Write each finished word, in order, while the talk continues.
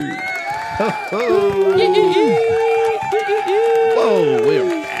Whoa, we're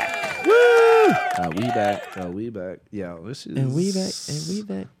back. We back. Yo, this is we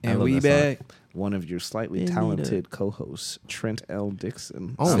back. One of your slightly talented co-hosts, Trent L.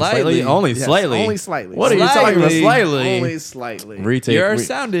 Dixon. Only Slightly. Only Yes, slightly. Only slightly. What are you talking about? Slightly. Slightly. Only slightly. Retake. You're our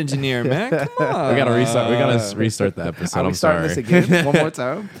sound engineer, man. Come on. We gotta restart. We gotta restart the episode. Are we I'm starting sorry. this again? One more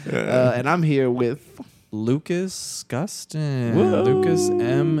time. And I'm here with Lucas Gustin. Whoa. Lucas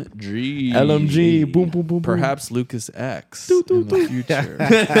MG. LMG. Boom, boom, boom, boom. Perhaps Lucas X in the future.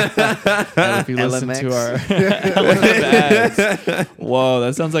 And if you listen to our LMX. Whoa,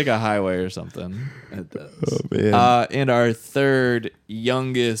 that sounds like a highway or something. it does. Oh, man. And our third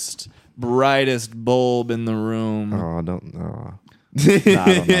youngest, brightest bulb in the room. Oh, don't. Oh. Nah, I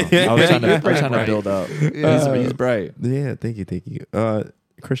don't know. I was trying to Bright. build up. Yeah. He's bright. Yeah, thank you.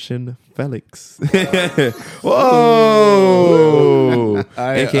 Christian Felix. Whoa!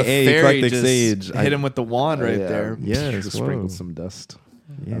 AKA Eclectic Sage. hit him with the wand right Yeah. there. Yes, Just whoa. sprinkled some dust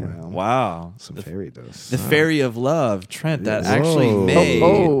Yeah. around. Wow. Some fairy dust. The Fairy of Love, Trent, that Yes. actually Whoa. may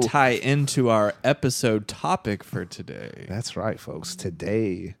Oh. tie into our episode topic for today. That's right, folks.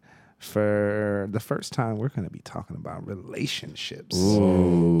 Today, for the first time, we're going to be talking about relationships.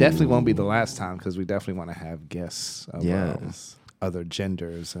 Ooh. Definitely won't be the last time because we definitely want to have guests of Yes. other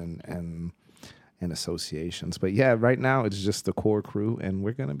genders and associations. But yeah, right now it's just the core crew, and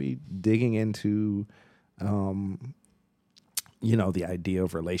we're going to be digging into, the idea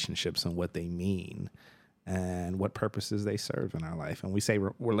of relationships and what they mean and what purposes they serve in our life. And we say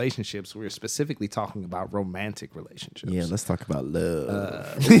relationships, we're specifically talking about romantic relationships. Yeah, let's talk about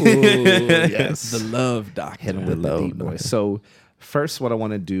love. Yes. The love doctor. Hit 'em with the deep voice. So first, what I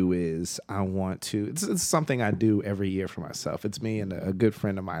want to do is it's something I do every year for myself. It's me and a good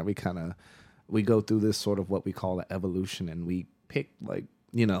friend of mine. We go through this sort of what we call an evolution, and we pick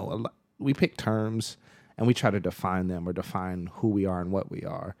we pick terms and we try to define them or define who we are and what we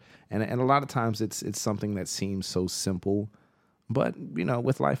are. And a lot of times it's something that seems so simple, but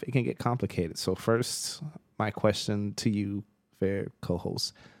with life it can get complicated. So first, my question to you, fair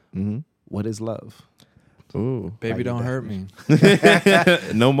co-host, what is love? Ooh. Baby, don't hurt me.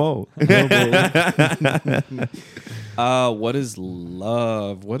 No more. What is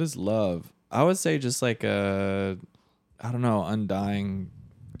love? What is love? I would say just like undying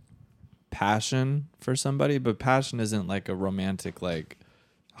passion for somebody, but passion isn't like a romantic, like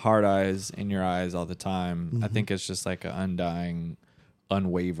hard eyes in your eyes all the time. I think it's just like an undying,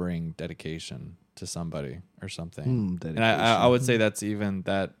 unwavering dedication to somebody or something. And I would say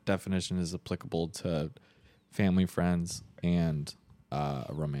that definition is applicable to family, friends, and a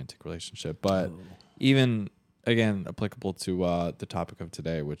romantic relationship. But even, again, applicable to the topic of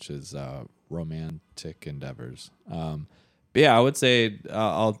today, which is romantic endeavors. But yeah, I would say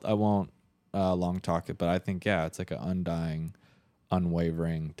I won't long talk it, but I think, yeah, it's like an undying,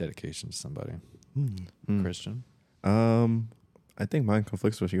 unwavering dedication to somebody. Christian? I think mine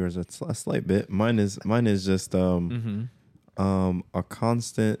conflicts with yours a slight bit. Mine is just a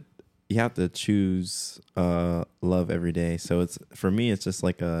constant. You have to choose love every day. So it's, for me, it's just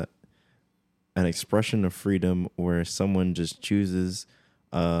like an expression of freedom where someone just chooses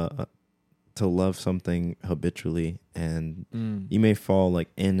to love something habitually, and you may fall like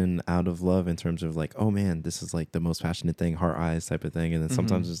in and out of love in terms of like, oh man, this is like the most passionate thing, heart eyes type of thing, and then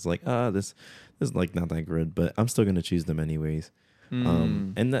sometimes it's like, this is like not that good, but I'm still gonna choose them anyways.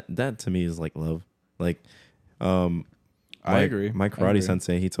 And that to me is like love. Like I agree. My karate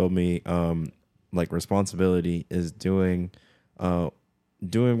sensei, he told me like responsibility is doing what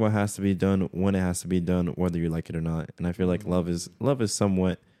has to be done when it has to be done, whether you like it or not. And I feel like love is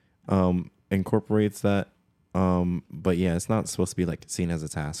somewhat incorporates that. But yeah, it's not supposed to be like seen as a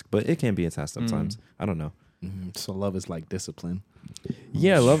task, but it can be a task sometimes. I don't know. So love is like discipline.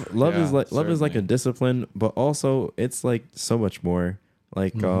 Yeah, love Yeah, is like a certainly. discipline, but also it's like so much more.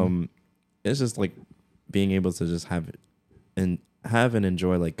 Like it's just like being able to just have and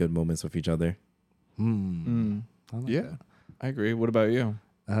enjoy like good moments with each other. I like Yeah, that. I agree. What about you?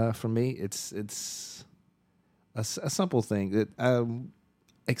 For me, it's a simple thing that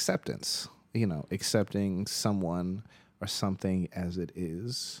acceptance. Accepting someone or something as it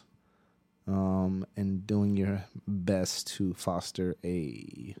is, and doing your best to foster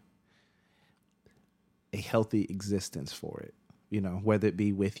a healthy existence for it. Whether it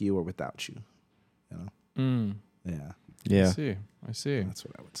be with you or without you. Yeah, Yeah. I see. that's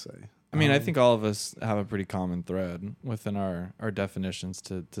what I would say. I mean, I think all of us have a pretty common thread within our definitions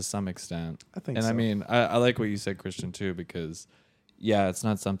to some extent. I think and so. I mean, I like what you said, Christian, too, because, yeah, it's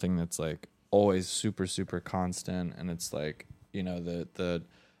not something that's like always super, super constant. And it's like, the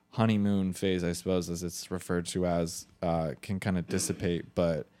honeymoon phase, I suppose, as it's referred to as, can kind of dissipate,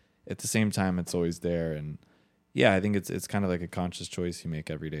 but at the same time, it's always there. And yeah, I think it's kind of like a conscious choice you make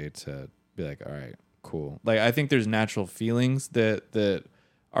every day to be like, all right, cool. Like, I think there's natural feelings that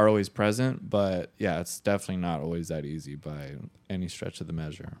are always present, but yeah, it's definitely not always that easy by any stretch of the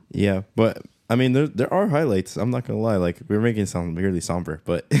measure. Yeah, but I mean, there are highlights. I'm not gonna lie. Like, we're making it sound really somber,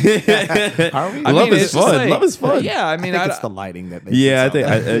 but Are we? Love is it's just fun. Love is fun. Yeah, I I mean, think it's the lighting that makes Yeah, I it think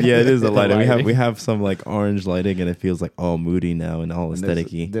yeah, it is the lighting. lighting. We have some like orange lighting, and it feels like all moody now and all and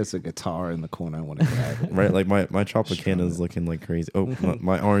aesthetic-y. there's a guitar in the corner I want to grab. Right, like my Tropicana is looking like crazy. Oh,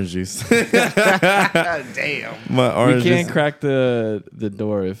 my orange juice. Damn. My orange we can't juice. crack the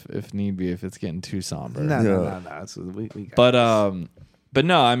door if need be, if it's getting too somber. No. So we got But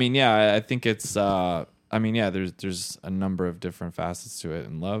no, I mean, yeah, I think it's I mean, yeah, there's a number of different facets to it.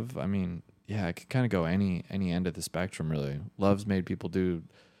 And love, I mean, yeah, it could kind of go any end of the spectrum, really. Love's made people do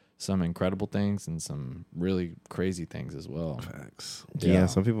some incredible things and some really crazy things as well. facts. Yeah,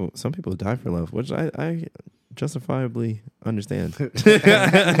 some people die for love, which I justifiably understand.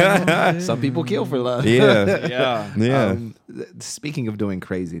 Some people kill for love. Yeah, Yeah. yeah. Speaking of doing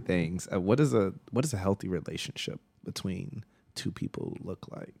crazy things, what is a healthy relationship between two people look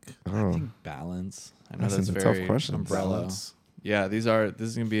like? I think balance. I know That's that's a tough very question. umbrella. Balance. Yeah, this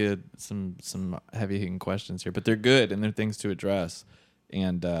is gonna be some heavy hitting questions here, but they're good and they're things to address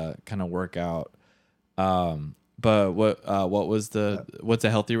and kind of work out. But what was what's a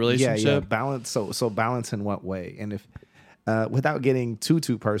healthy relationship? Yeah, balance. So balance in what way? And if without getting too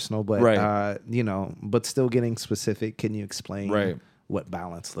personal, but Right. but still getting specific, can you explain Right. what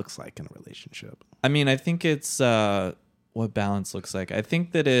balance looks like in a relationship? I mean, I think it's what balance looks like. I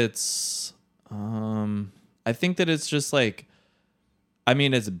think that it's just like, I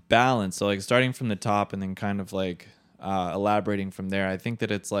mean, it's balance. So like starting from the top and then kind of like elaborating from there. I think that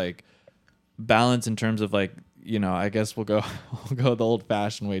it's like balance in terms of like, I guess we'll go the old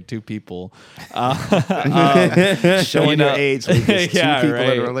fashioned way, two people. Showing your age with just Yeah, two people in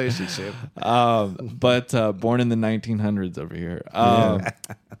right. a relationship. But born in the 1900s over here.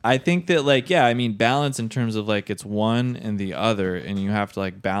 I think that like, yeah, I mean, balance in terms of like it's one and the other, and you have to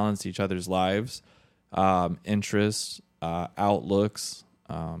like balance each other's lives, interests, outlooks,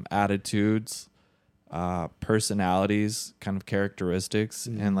 attitudes, personalities, kind of characteristics,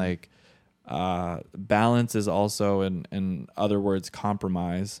 and like balance is also in other words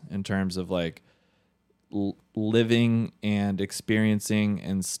compromise in terms of like living and experiencing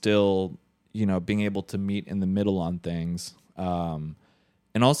and still being able to meet in the middle on things, and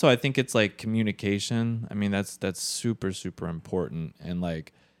also I think it's like communication. I mean that's super important, and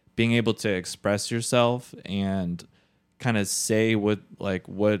like being able to express yourself and kind of say what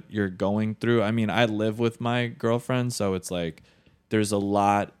you're going through. I mean, I live with my girlfriend, so it's like there's a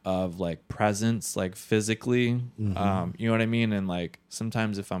lot of like presence, like physically, you know what I mean? And like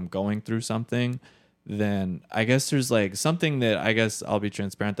sometimes if I'm going through something, then I guess there's like something that I guess I'll be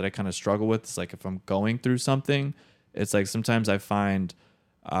transparent that I kind of struggle with. It's like if I'm going through something, it's like sometimes I find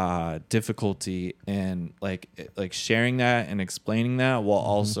difficulty in like sharing that and explaining that while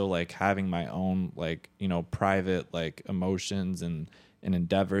also like having my own like private like emotions and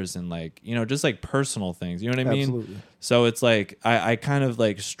endeavors and like just like personal things, you know what I mean? Absolutely. So it's like I kind of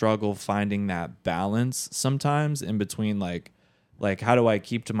like struggle finding that balance sometimes in between like how do I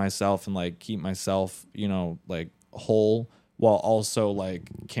keep to myself and like keep myself like whole while also like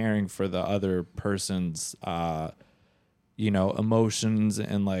caring for the other person's emotions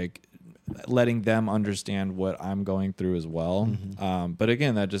and like letting them understand what I'm going through as well. But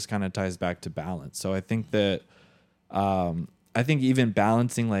again, that just kind of ties back to balance. So I think that I think even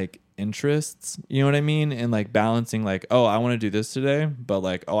balancing like interests, you know what I mean? And like balancing like, oh, I want to do this today, but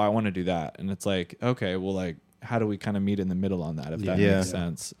like, oh, I want to do that. And it's like, okay, well, like, how do we kind of meet in the middle on that, if that Yeah. makes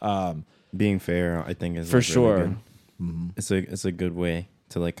sense? Being fair, I think, is For like, really sure. good. It's a good way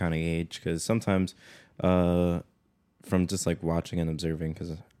to like kind of gauge, because sometimes from just like watching and observing,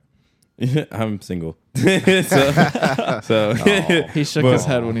 because I'm single, so He shook But- his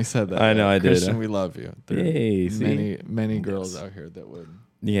head when he said that. I know, I did. Christian, we love you. There are Yay, see? many girls out here that would.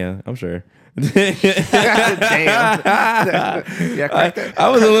 yeah, I'm sure. Damn. Yeah, crack that. I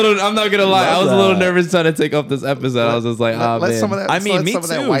was a little. I'm not gonna lie. I was a little Love that. nervous trying to take up this episode. I was just like, oh let man. some of that. I mean, let me some of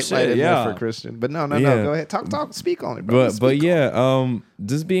that too, white shit, light in yeah. there for Christian. But no. Yeah. Go ahead. Talk. Speak on it, bro. But yeah,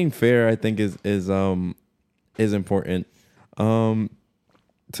 just being fair, I think is important.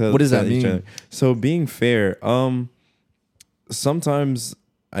 To What does that each mean? other. So being fair, sometimes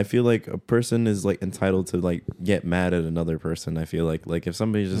I feel like a person is like entitled to like get mad at another person. I feel like if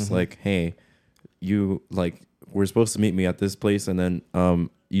somebody's just like, hey, you like we're supposed to meet me at this place, and then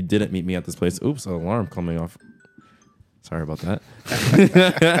you didn't meet me at this place. Oops, an alarm coming off. Sorry about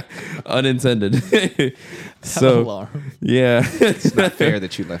that. Unintended. So Alarm. yeah. It's not fair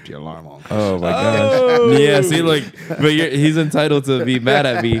that you left your alarm on. Oh my gosh. Yeah, see, like, but he's entitled to be mad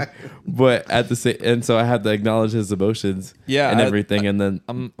at me, but at the same, and so I have to acknowledge his emotions, Yeah, and everything, and then,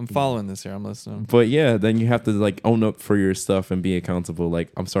 I'm following this here. I'm listening. but yeah, then you have to like own up for your stuff and be accountable.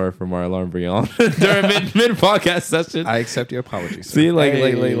 Like, I'm sorry for my alarm being on during mid podcast session. I accept your apologies. Sir. See, like,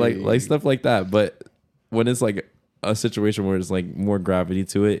 Hey. like stuff like that. But when it's like a situation where there's like more gravity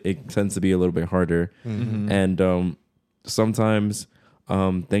to it, it tends to be a little bit harder, and sometimes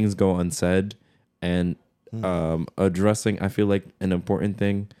things go unsaid, and addressing, I feel like an important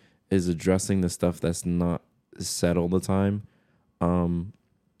thing is addressing the stuff that's not said all the time.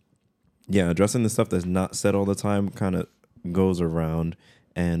 Addressing the stuff that's not said all the time kind of goes around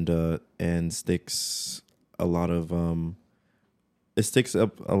and sticks a lot of it sticks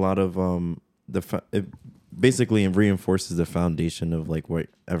up a lot of it basically reinforces the foundation of like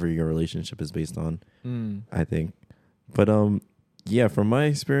whatever your relationship is based on. I think, but yeah, from my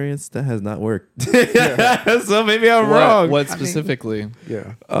experience, that has not worked. So maybe I'm wrong. What specifically?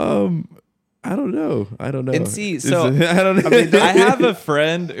 Yeah. I don't know. And see, so I don't know. I have a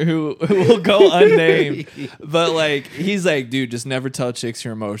friend who will go unnamed, but like he's like, dude, just never tell chicks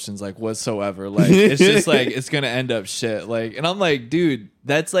your emotions, like whatsoever. Like it's just like it's gonna end up shit. Like, and I'm like, dude,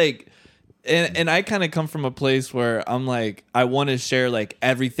 that's like, and I kind of come from a place where I'm like, I want to share like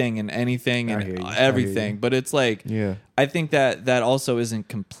everything and anything I hear and you. everything, but it's like, Yeah. I think that also isn't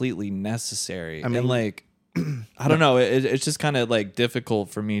completely necessary. I mean- and like, I don't know. It's just kind of like difficult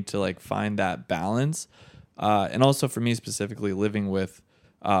for me to like find that balance. And also for me specifically living with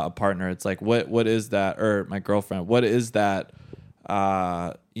a partner, it's like, what is that, or my girlfriend, what is that,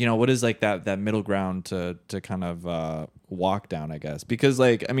 what is like that middle ground to kind of walk down, I guess. Because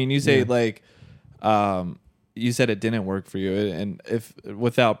like, I mean, you say like, you said it didn't work for you, and if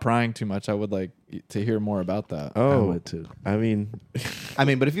without prying too much, I would like to hear more about that. I Oh, would too. I mean, I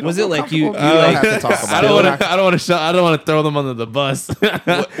mean, but if you don't Was it feel like you- comfortable, you don't like- have to talk about I don't want to. I don't want to throw them under the bus. Was You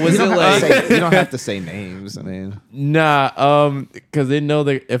it don't, have like? to say, you don't have to say names. I mean, Nah, because they know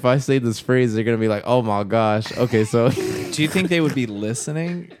that if I say this phrase, they're gonna be like, "Oh my gosh." Okay, so Do you think they would be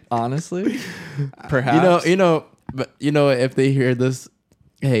listening? Honestly, perhaps. but if they hear this,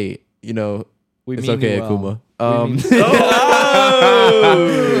 hey, We it's mean okay, you well. Akuma.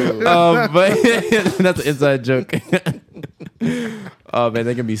 But that's an inside joke. Oh man,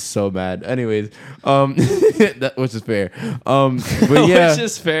 they can be so mad. Anyways, which is fair. But yeah, Which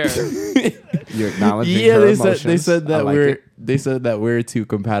is fair. you're acknowledging yeah, her they emotions. said that I like we're it. they said that we're too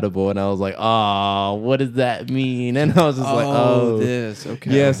compatible, and I was like, oh, what does that mean? And I was just like, oh, this.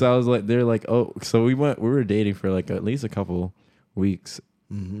 Okay. yeah. So I was like, they're like, oh, so we were dating for like at least a couple weeks,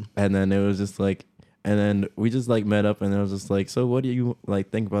 and then it was just like, and then we just like met up, and it was just like, so what do you like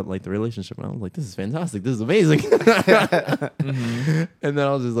think about like the relationship? And I was like, this is fantastic, this is amazing. And then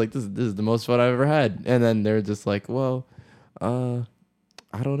I was just like, this is the most fun I've ever had. And then they're just like, well,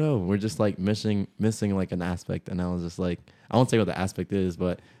 I don't know, we're just like missing like an aspect. And I was just like, I won't say what the aspect is,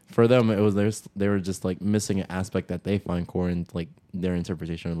 but for them it was they were just like missing an aspect that they find core in like their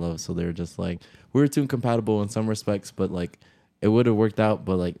interpretation of love. So they're just like, we were too compatible in some respects, but like it would have worked out,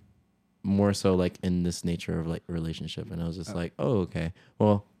 but like more so like in this nature of like relationship. And I was just like, oh, okay,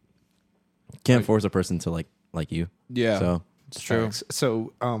 well, can't force a person to like you. Yeah. So It's true. Facts.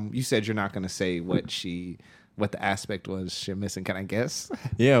 So, you said you're not going to say what the aspect was you're missing. Can I guess?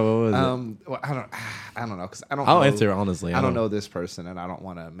 yeah, what was it? Well, I don't know, because I don't. I'll know, answer honestly. I don't know this person, and I don't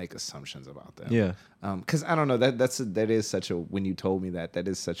want to make assumptions about them. Yeah. Because I don't know, that is such a, when you told me that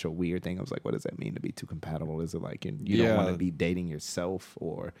is such a weird thing. I was like, what does that mean to be too compatible? Is it like you don't want Yeah. to be dating yourself,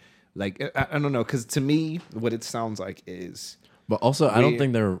 or like I don't know? Because to me, what it sounds like is. But also, I don't We-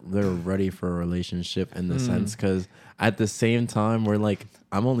 think they're ready for a relationship in the sense, because at the same time, we're like,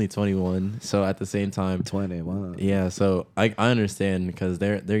 I'm only 21, so at the same time, 21. yeah. So I understand, because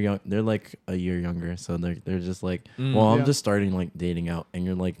they're young, they're like a year younger, so they're just like, well, I'm Yeah. just starting like dating out, and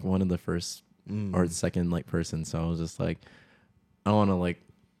you're like one of the first or second like person, so I was just like, I want to like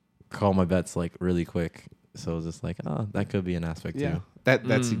call my bets like really quick, so I was just like, oh, that could be an aspect Yeah, too.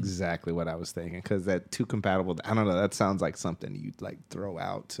 that's exactly what I was thinking. Because that too compatible, I don't know. That sounds like something you'd like throw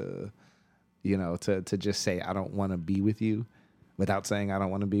out to, to just say I don't want to be with you, without saying I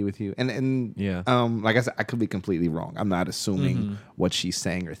don't want to be with you. And Yeah. like I said, I could be completely wrong. I'm not assuming what she's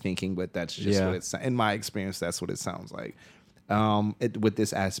saying or thinking, but that's just Yeah. what it's in my experience. That's what it sounds like. Would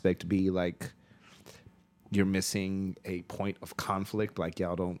this aspect be like you're missing a point of conflict, like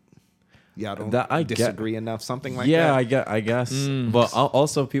y'all don't. y'all don't That I get- disagree enough, something like yeah, that. I guess. But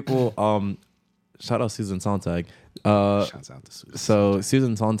also people, shout out Susan Sontag. Shouts out to Susan. So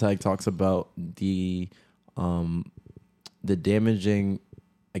Susan Sontag talks about the damaging,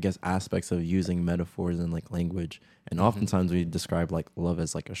 I guess, aspects of using metaphors and like language. And oftentimes we describe like love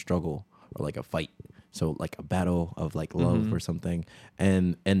as like a struggle or like a fight. So like a battle of like love or something.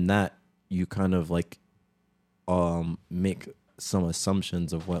 And that you kind of like make some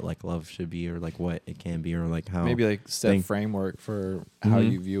assumptions of what like love should be or like what it can be or like how Maybe like set thing- framework for how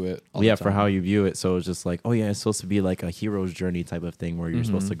you view it. all the yeah, for time. how you view it. So it's just like, oh yeah, it's supposed to be like a hero's journey type of thing where you're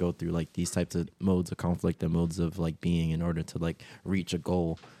supposed to go through like these types of modes of conflict and modes of like being in order to like reach a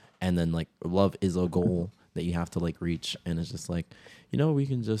goal. And then like love is a goal that you have to like reach. And it's just like, we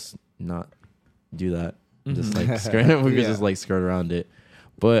can just not do that. Just like skirt, we could Yeah. just like skirt around it.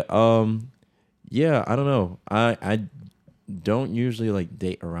 But yeah, I don't know. I don't usually like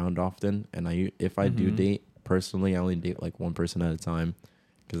date around often, and if I do date personally, I only date like one person at a time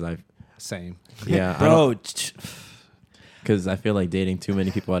because Same. yeah, bro. because I feel like dating too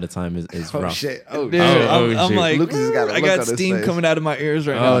many people at a time is Oh rough. shit. Oh, Dude, shit. I'm shit. like, Lucas has got a I look got on his steam face. coming out of my ears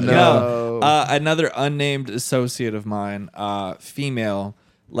right Oh, now. no. Another unnamed associate of mine, female,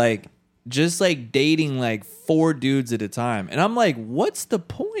 like just like dating like 4 dudes at a time, and I'm like, what's the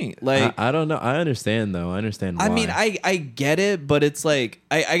point? Like, I don't know. I understand though. I understand why. I mean, I get it, but it's like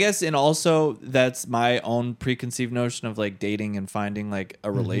I guess, and also that's my own preconceived notion of like dating and finding like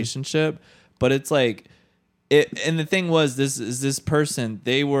a relationship. But it's like it, and the thing was, this person,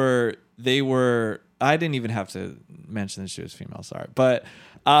 they were I didn't even have to mention that she was female, sorry, but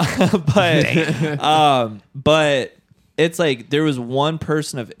but it's like there was one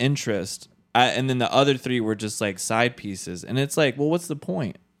person of interest, and then the other 3 were just like side pieces, and it's like, well, what's the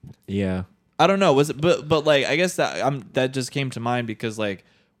point? yeah. I don't know. Was it? But like, I guess that just came to mind because like,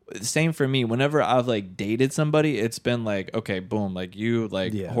 same for me. Whenever I've like dated somebody, it's been like, okay, boom, like you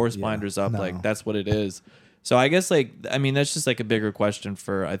like Yeah, horse yeah. blinders up, No. like that's what it is. So I guess like, I mean, that's just like a bigger question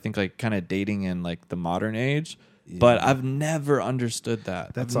for I think like kind of dating in like the modern age. But I've never understood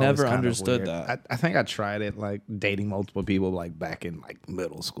that. That's I've always never kind of understood weird. that. I think I tried it like dating multiple people like back in like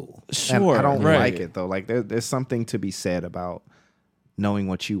middle school. And Sure, I don't right. like it though. Like there's something to be said about knowing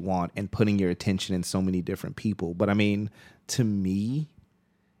what you want and putting your attention in so many different people. But I mean, to me,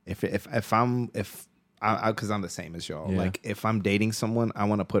 if I'm because I'm the same as y'all. Yeah. Like if I'm dating someone, I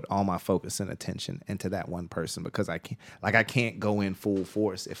want to put all my focus and attention into that one person because I can't go in full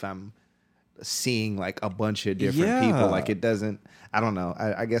force if I'm seeing like a bunch of different people. Like it doesn't, I don't know.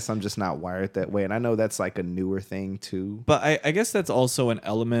 I guess I'm just not wired that way. And I know that's like a newer thing too. But I guess that's also an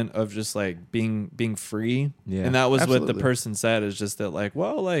element of just like being free. Yeah, And that was what absolutely. the person said, is just that like,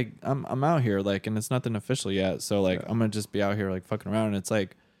 well, like I'm out here like, and it's nothing official yet. So like, I'm gonna just be out here like fucking around. And it's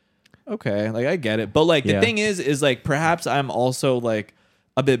like, okay, like I get it. But like the Yeah. thing is like perhaps I'm also like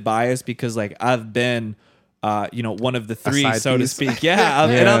a bit biased because like I've been one of the 3, side so to piece. speak. Yeah.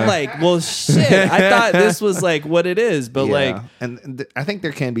 And I'm like, well, shit. I thought this was like what it is, but Yeah. like, and I think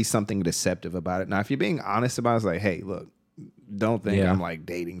there can be something deceptive about it. Now, if you're being honest about it, it's like, hey, look, don't think Yeah. I'm like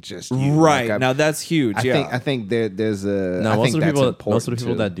dating just you. right Like, now that's huge. I think there's a. No, I most think of the that's people important,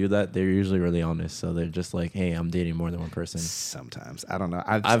 too. that do that, they're usually really honest. So they're just like, hey, I'm dating more than one person. Sometimes I don't know.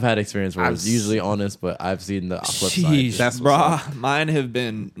 I've had experience where I've it's usually honest, but I've seen the flip side. Sheesh, That's what's brah. Mine have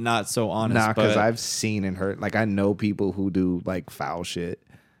been not so honest. nah, because but I've seen and heard. Like I know people who do like foul shit.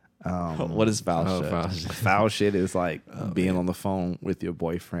 what is foul Oh, shit? foul shit. Foul shit is like being on the phone with your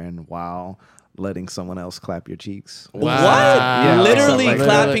boyfriend while letting someone else clap your cheeks. What? Yeah, Literally something like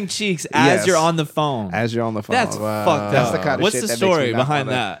clapping cheeks as Yes. you're on the phone. As you're on the phone. That's fucked That's up. the kind of What's shit the that makes story me not behind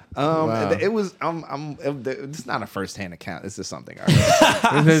wanna- that? It was it's not a first hand account. It's just something I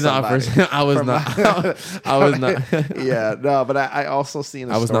heard. This is not Somebody first. I was from not. I was not. Yeah, no, but I also seen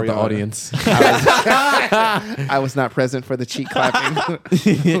a I was not story the on it. audience. I was not present for the cheek clapping.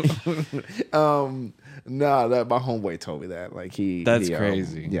 No, that my homeboy told me that. Like That's he,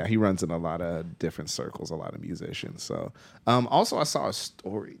 crazy. Yeah, he runs in a lot of different circles, a lot of musicians. So, also I saw a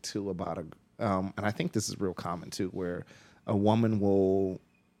story too about and I think this is real common too, where a woman will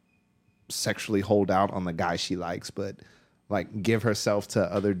sexually hold out on the guy she likes, but like give herself to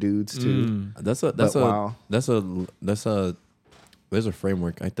other dudes too. That's But wow. There's a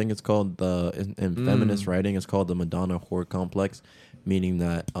framework. I think it's called in feminist writing. It's called the Madonna whore complex, meaning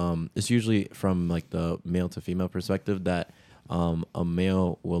that it's usually from like the male to female perspective that a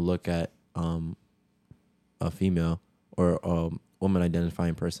male will look at a female or a woman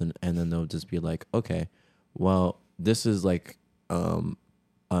identifying person, and then they'll just be like, okay, well, this is like an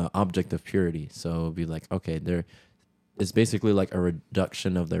object of purity. So it'll be like, okay, it's basically like a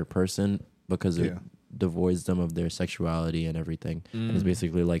reduction of their person because it Yeah. devoids them of their sexuality and everything. And it's Mm.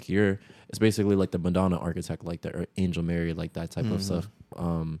 basically like it's basically like the Madonna archetype, like the Angel Mary, like that type of stuff.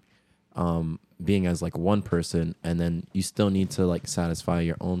 Being as like one person, and then you still need to like satisfy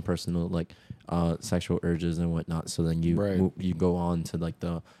your own personal like sexual urges and whatnot. So then you you go on to like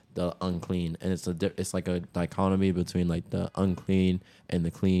the unclean, and it's like a dichotomy between like the unclean and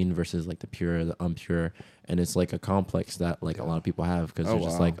the clean versus like the pure, the impure, and it's like a complex that like a lot of people have because Oh, they're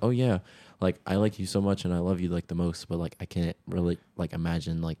just wow. like, oh yeah, like I like you so much and I love you like the most, but like I can't really like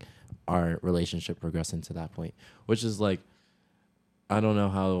imagine like our relationship progressing to that point, which is like I don't know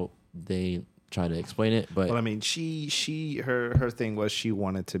how they try to explain it, but Well, I mean, her thing was she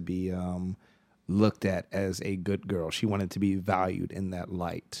wanted to be looked at as a good girl. She wanted to be valued in that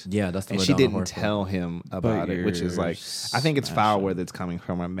light. yeah, that's the And she Madonna didn't horror tell him about it, which is you're like, I think it's foul smashing. whether it's coming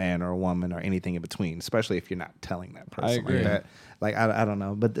from a man or a woman or anything in between, especially if you're not telling that person agree. like that. Like, I don't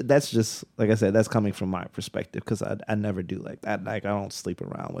know. But that's just, like I said, that's coming from my perspective because I never do like that. Like, I don't sleep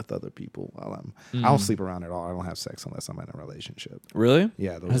around with other people while I don't sleep around at all. I don't have sex unless I'm in a relationship. Really?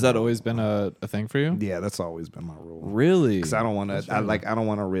 Yeah. those Has are that my- always been a thing for you? Yeah, that's always been my rule. Really? Because I don't want to. I don't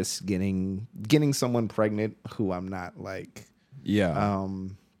want to risk getting someone pregnant who I'm not like, Yeah.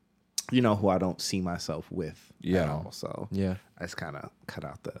 who I don't see myself with at Yeah. all. So yeah, I just kind of cut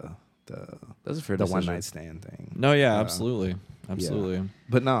out the that's a fair the decision. one night stand thing. No, yeah, absolutely. Absolutely.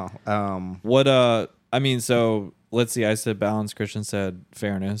 But no, What I mean, so let's see, I said balance, Christian said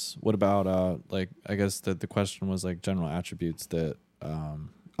fairness. What about like I guess the question was like general attributes that it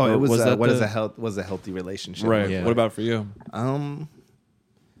or was, that what is the- a healthy relationship? right. Yeah. What about for you?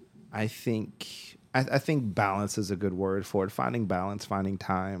 I think balance is a good word for it. Finding balance, finding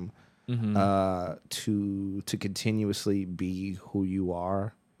time to continuously be who you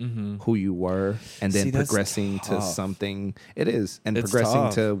are, who you were, and then See, that's progressing to tough. something. It is, and It's progressing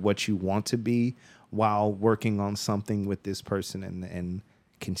tough. to what you want to be while working on something with this person and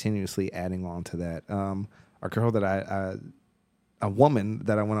continuously adding on to that. A girl that a woman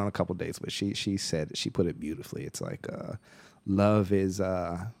that I went on a couple dates with, she said, she put it beautifully. It's like love is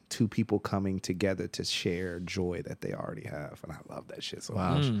two people coming together to share joy that they already have, and I love that shit so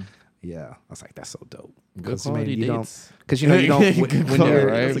much. Yeah, I was like, that's so dope. Good quality dates. Because you don't when Good you're quality,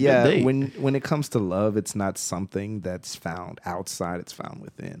 right? It's a good yeah date. when it comes to love, it's not something that's found outside; it's found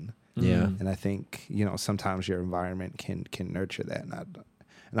within. Yeah. And I think sometimes your environment can nurture that,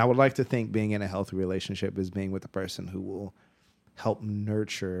 and I would like to think being in a healthy relationship is being with a person who will help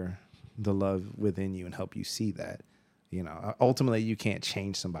nurture the love within you and help you see that. Ultimately, you can't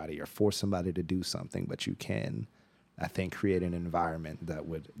change somebody or force somebody to do something, but you can, I think, create an environment that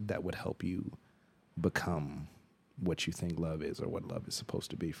would help you become what you think love is or what love is supposed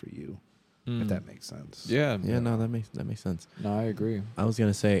to be for you. If that makes sense. Yeah. Yeah, no, that makes sense. No, I agree. I was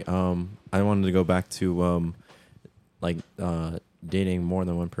gonna say, I wanted to go back to dating more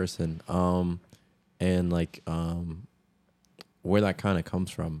than one person, and where that kind of comes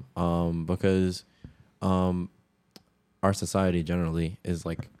from, because our society generally is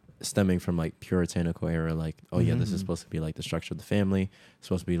like stemming from like puritanical era, like, oh yeah, this is supposed to be like the structure of the family, it's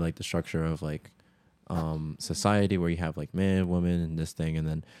supposed to be like the structure of like society where you have like man, woman, and this thing, and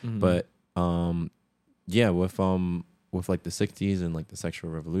then but yeah, with like the 60s and like the sexual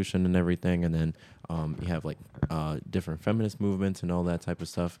revolution and everything, and then you have like different feminist movements and all that type of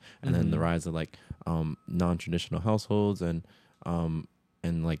stuff, and then the rise of like non-traditional households and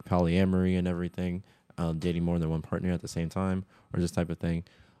like polyamory and everything, dating more than one partner at the same time, or this type of thing.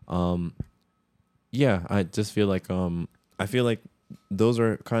 Yeah, I just feel like I feel like those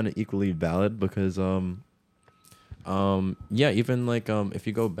are kind of equally valid because yeah, even like if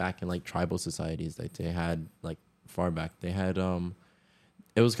you go back in like tribal societies that they had like far back, they had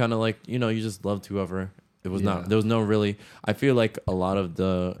it was kind of like, you just loved whoever. It was not, there was no really, I feel like a lot of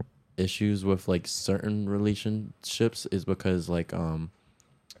the issues with like certain relationships is because like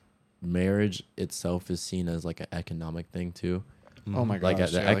marriage itself is seen as like an economic thing too. Oh my Like,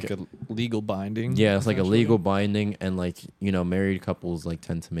 gosh, I like a legal binding. Yeah, it's like a essentially. legal binding, and like married couples like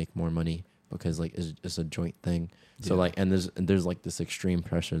tend to make more money because like it's a joint thing. So like, and there's like this extreme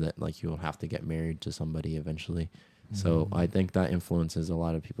pressure that like you'll have to get married to somebody eventually. So I think that influences a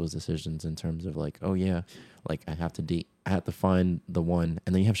lot of people's decisions in terms of like, oh yeah, like I have to date, I have to find the one.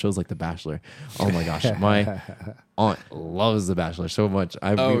 And then you have shows like The Bachelor. Oh my gosh, my aunt loves The Bachelor so much.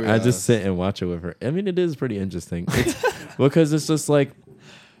 I yes. just sit and watch it with her. I mean, it is pretty interesting. It's because it's just like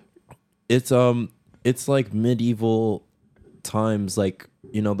it's like medieval times, like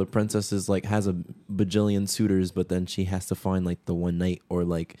the princess is like has a bajillion suitors, but then she has to find like the one knight or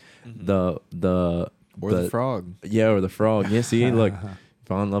like the Or the But- frog. Yeah, or the frog. Yeah, see, look,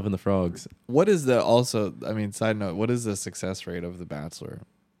 fall in love in the frogs. What is the also? I mean, side note. What is the success rate of The Bachelor?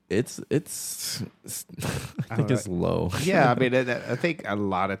 It's I think it's low. Yeah, I mean, I think a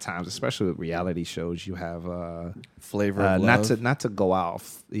lot of times, especially with reality shows, you have Flavor of not love. to go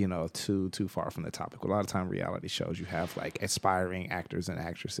off, too far from the topic. A lot of time, reality shows you have like aspiring actors and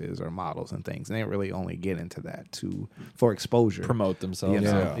actresses or models and things, and they really only get into that for exposure. promote themselves.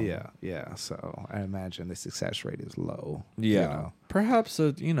 Yeah. So I imagine the success rate is low. Yeah. Perhaps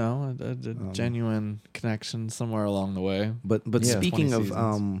a genuine connection somewhere along the way. But Yeah. speaking 20 of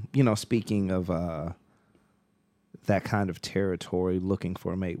seasons. speaking of that kind of territory, looking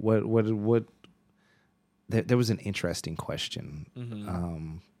for a mate. What? There was an interesting question,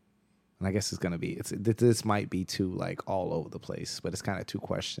 and I guess it's gonna be this might be too like all over the place, but it's kind of two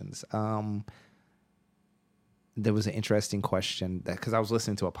questions. There was an interesting question that because I was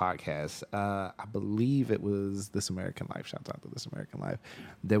listening to a podcast, I believe it was This American Life. Shout out to This American Life.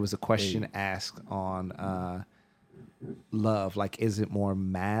 There was a question asked on love, like, is it more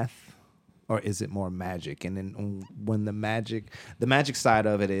math or is it more magic? And then when the magic side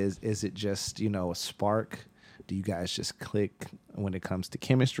of it is it just a spark? Do you guys just click when it comes to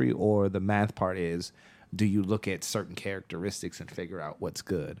chemistry, or the math part is, do you look at certain characteristics and figure out what's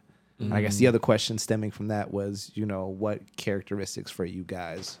good? And I guess the other question stemming from that was, what characteristics for you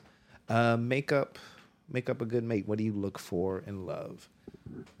guys make up a good mate? What do you look for in love?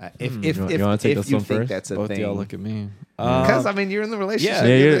 If You wanna take if this you one think first? that's a Both of thing, y'all look at me. because I mean you're in the relationship.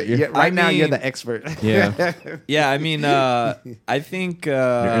 Yeah, you're- Right now you're mean- the expert. Yeah. Yeah, I mean, I think You're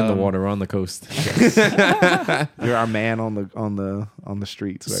in the water. We're on the coast. You're our man on the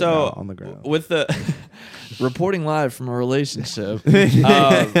streets right So now, on the ground. with the reporting live from a relationship.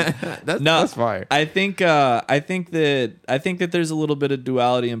 That's fire. I think that there's a little bit of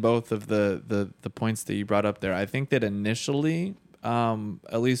duality in both of the points that you brought up there. I think that initially,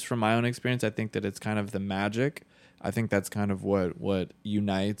 at least from my own experience, I think that it's kind of the magic. I think that's kind of what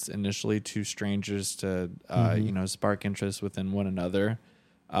unites initially two strangers to spark interest within one another.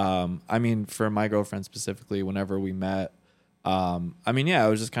 I mean, for my girlfriend specifically, whenever we met, it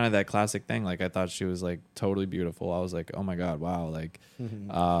was just kind of that classic thing. Like, I thought she was like totally beautiful. I was like, oh my God, wow. Like,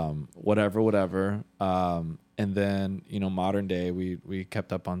 whatever. And then, modern day, we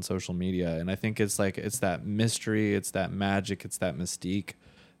kept up on social media, and I think it's that mystery, it's that magic, it's that mystique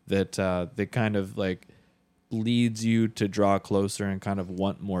that kind of like leads you to draw closer and kind of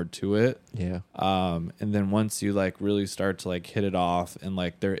want more to it. Yeah. And then once you like really start to like hit it off, and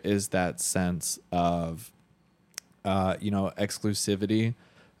like there is that sense of exclusivity,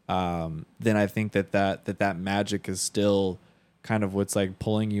 then I think that magic is still kind of what's like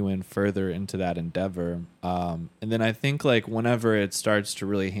pulling you in further into that endeavor. And then I think like whenever it starts to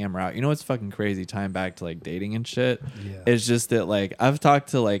really hammer out, it's fucking crazy, tying back to like dating and shit. Yeah. It's just that like I've talked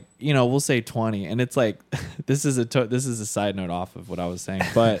to like, we'll say 20, and it's like, this is a side note off of what I was saying,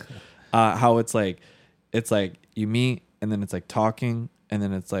 but how it's like you meet, and then it's like talking, and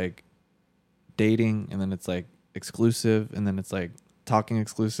then it's like dating, and then it's like exclusive, and then it's like talking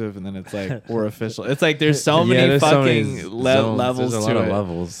exclusive, and then it's like we're official. It's like there's so many there's so many fucking zones. levels There's a to lot of it.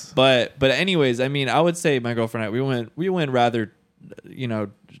 levels. But anyways, I mean, I would say my girlfriend and I, we went rather,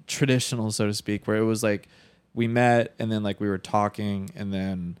 traditional, so to speak, where it was like we met, and then like we were talking, and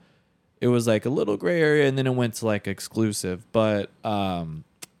then it was like a little gray area, and then it went to like exclusive. But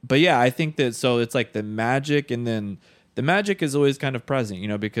yeah, I think that, so it's like the magic, and then the magic is always kind of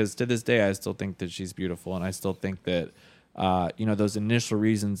present, because to this day I still think that she's beautiful, and I still think that those initial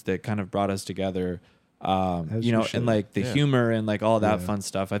reasons that kind of brought us together, and like the humor and like all that fun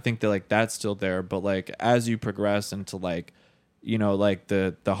stuff, I think that like that's still there. But like as you progress into like, like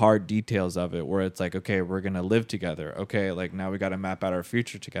the hard details of it, where it's like, okay, we're gonna live together. Okay, like now we got to map out our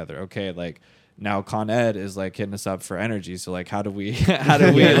future together. Okay, like now Con Ed is like hitting us up for energy. So like, how do we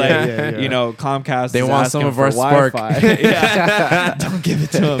Comcast? They is want asking some of for our spark. Wi-Fi. Yeah. Don't give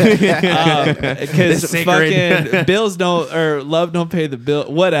it to them. Because fucking bills don't, or love don't pay the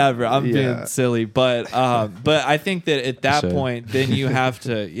bill. Whatever. I'm being silly, but I think that at that point, then you have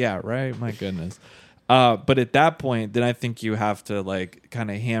to, right. My goodness. But at that point, then I think you have to like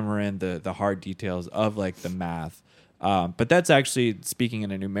kind of hammer in the hard details of like the math. But that's actually speaking in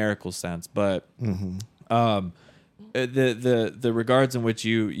a numerical sense. But the regards in which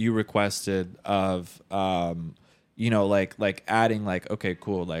you requested of like adding like, okay,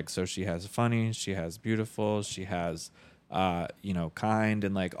 cool, like, so she has funny, she has beautiful, she has kind,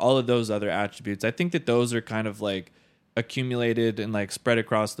 and like all of those other attributes. I think that those are kind of like accumulated and like spread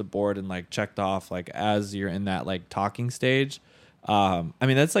across the board and like checked off like as you're in that like talking stage. I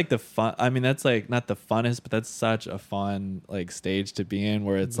mean, that's like the fun. I mean, that's like not the funnest, but that's such a fun like stage to be in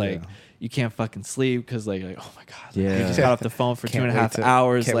where it's like you can't fucking sleep because like oh my god, like, Yeah. you just got off the phone for Can't 2.5 wait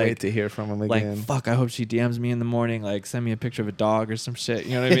hours. Can't like wait to hear from him like again. fuck, I hope she DMs me in the morning. Like send me a picture of a dog or some shit.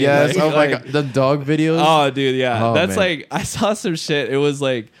 You know what I mean? Yes. Like, Oh my like- god, the dog videos. Oh, dude, yeah. Oh, That's man. like I saw some shit. It was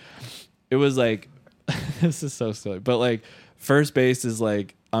like this is so silly, but like first base is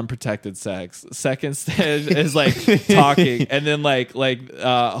like unprotected sex. Second stage is like talking, and then like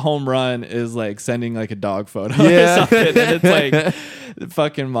home run is like sending like a dog photo Yeah. or something. And it's like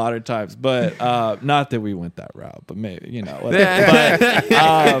fucking modern times. But not that we went that route, but maybe whatever.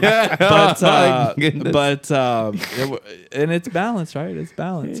 My goodness. And it's balanced, right? It's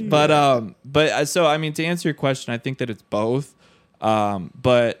balanced. But so I mean, to answer your question, I think that it's both.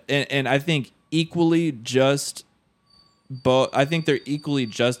 But I think equally just both. I think they're equally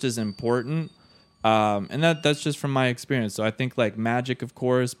just as important. And that's just from my experience. So I think like magic, of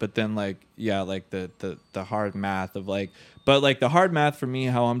course, but then like like the hard math of like, but like the hard math for me,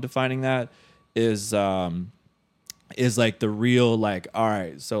 how I'm defining that is like the real like, all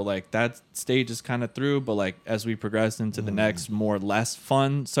right, so like that stage is kind of through, but like as we progress into the next more less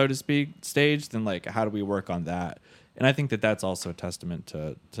fun, so to speak, stage, then like how do we work on that? And I think that that's also a testament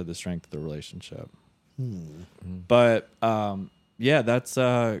to the strength of the relationship. But that's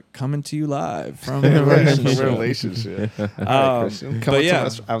coming to you live from the relationship. relationship. All right, Christian. but Coming yeah. to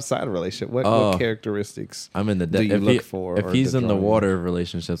us outside of relationship. What Oh. characteristics I'm in the do you look for? If or he's to in the draw you? water of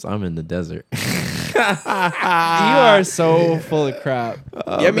relationships, I'm in the desert. You are so full of crap.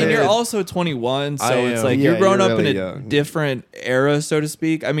 I mean, you're man. also 21, so I it's am. like Yeah, you're growing you're up in really a young. different era, so to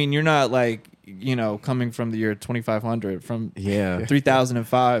speak. I mean, you're not like coming from the year 2500 from Yeah.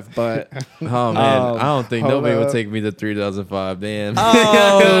 3005, but Oh man, I don't think hold nobody would up. take me to 3005. Damn.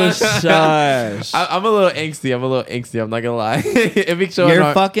 oh shush. I'm a little angsty. I'm not gonna lie. If it shows You're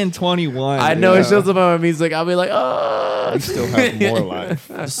up, fucking 21. I know Yeah. it shows up on my music. I'll be like, oh. You still have more life.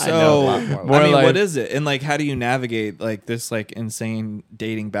 So, I know. More I mean, like- what is it? And like, how do you navigate like this like insane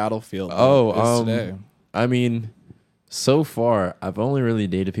dating battlefield? that Oh, is today? I mean, so far I've only really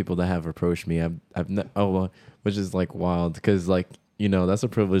dated people that have approached me. Which is like wild because like that's a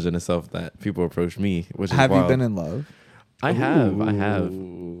privilege in itself that people approach me. Which is Have you wild. been in love? I have. I have.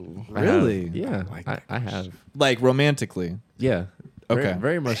 Ooh. I have. Really? Yeah. like I that have. Like romantically? Yeah. Okay. Very,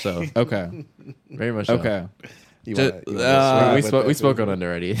 very much so. Okay. Very much so. Okay. You Ju- wanna- you wanna uh, swap we with spoke. that We spoke too? on it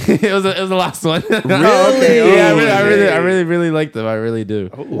already. it was the last one. Really? Yeah, I Oh, really like them. I really do.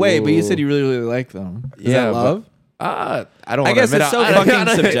 Wait, but you said you really, really like them. Is Yeah, that but- love? I don't. I wanna guess admit it's so I-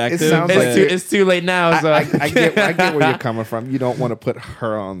 fucking subjective. It sounds but- like It's too late now. So I get where you're coming from. You don't want to put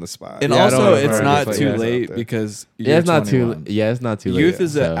her on the spot. and Yeah, I don't also, wanna it's put not her too out late there. because yeah, you're it's not 21. too. Yeah, it's not too late. Youth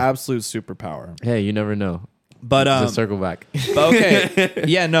is so. an absolute superpower. Hey, you never know. But Just circle back. but okay,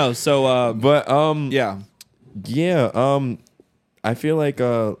 yeah, no. So But yeah, I feel like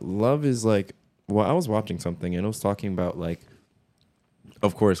love is like. Well, I was watching something and it was talking about like.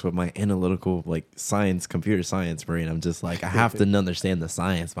 Of course, with my analytical, like computer science brain, I'm just like, I have to understand the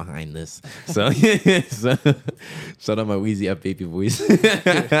science behind this. So, shout out my Wheezy F baby voice.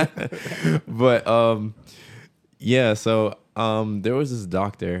 But yeah. So there was this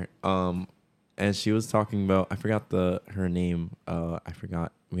doctor, and she was talking about, I forgot her name. I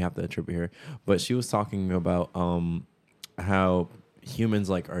forgot. We have to attribute her, but she was talking about how humans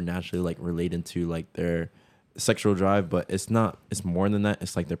like are naturally like related to like their sexual drive, but it's more than that.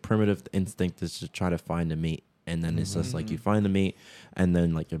 It's like their primitive instinct is to try to find a mate, and then it's just like you find a mate, and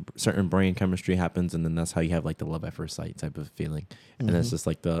then like a certain brain chemistry happens, and then that's how you have like the love at first sight type of feeling. And it's just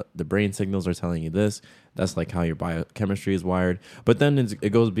like the brain signals are telling you this. That's like how your biochemistry is wired. But then it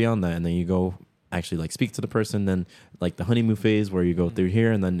goes beyond that, and then you go actually like speak to the person, then like the honeymoon phase where you go through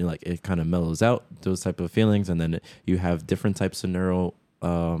here, and then like it kind of mellows out those type of feelings, and then you have different types of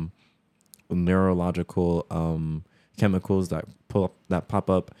neurological chemicals that pop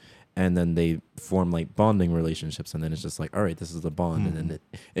up, and then they form like bonding relationships, and then it's just like, all right, this is the bond. And then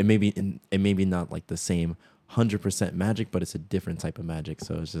it may be not like the same 100% magic, but it's a different type of magic.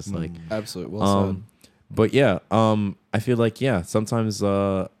 So it's just like absolutely. Well said. but yeah, I feel like sometimes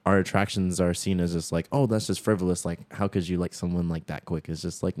our attractions are seen as just like, oh, that's just frivolous. Like, how could you like someone like that quick? It's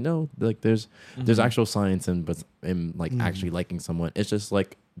just like, no, like there's actual science in like actually liking someone. It's just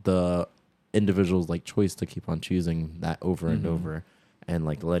like the individual's like choice to keep on choosing that over and over, and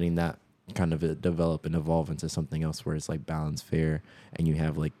like letting that kind of develop and evolve into something else where it's like balanced, fair, and you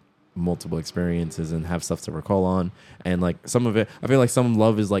have like multiple experiences and have stuff to recall on. And like some of it, I feel like some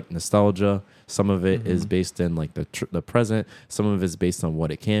love is like nostalgia. Some of it is based in like the present. Some of it's based on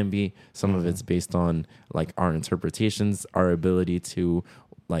what it can be. Some of it's based on like our interpretations, our ability to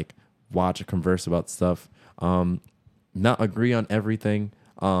like watch, converse about stuff, not agree on everything,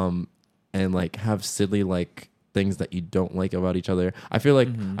 and like have silly like things that you don't like about each other. I feel like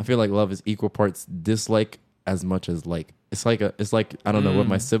love is equal parts dislike as much as like. It's like I don't know, with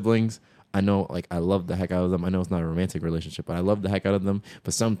my siblings, I know like I love the heck out of them. I know it's not a romantic relationship, but I love the heck out of them.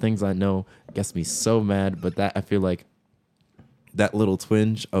 But some things I know gets me so mad. But that I feel like that little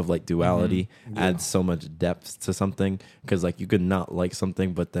twinge of like duality adds so much depth to something, because like you could not like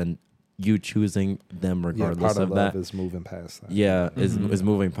something, but then you choosing them regardless part of love that is moving past that. Yeah, is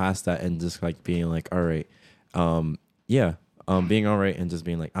moving past that and just like being like, all right, being all right and just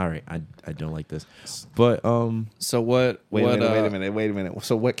being like, all right, I don't like this. But So what? Wait what, a minute.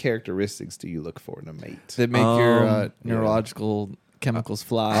 So what characteristics do you look for in a mate? that make your neurological chemicals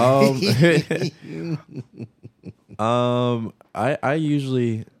fly? I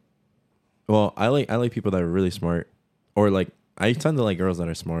usually, well, I like people that are really smart, or like I tend to like girls that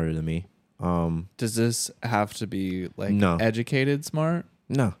are smarter than me. Does this have to be like No. educated, smart?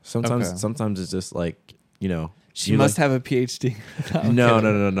 No, sometimes it's just like, you know, She must have a PhD.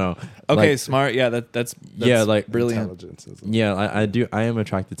 No. Okay, Like, smart. Yeah, that's yeah, like brilliant. Intelligence is yeah, I am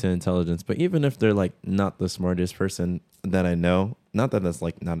attracted to intelligence, but even if they're like not the smartest person that I know, not that that's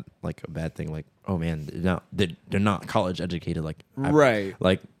like not like a bad thing. Like, oh man, they're not college educated. Like, Right.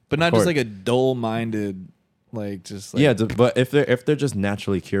 like, But not of just course. like a dull-minded, like just like, Yeah, but if they're just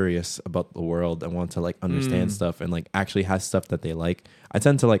naturally curious about the world and want to like understand stuff and like actually has stuff that they like, I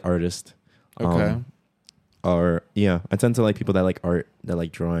tend to like artists. Okay. Or yeah, I tend to like people that like art, that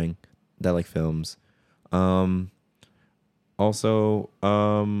like drawing, that like films. Also,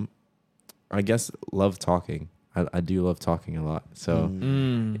 I guess love talking. I do love talking a lot. So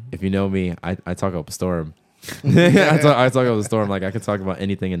if you know me, I talk up a storm. I talk up a storm. Like I could talk about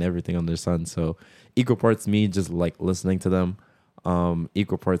anything and everything under the sun. So equal parts me just like listening to them.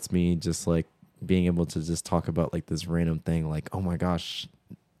 Equal parts me just like being able to just talk about like this random thing. Like, oh my gosh,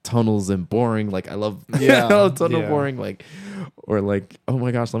 tunnels and boring. Like I love Yeah. I love tunnel Yeah. boring. Like, or like, oh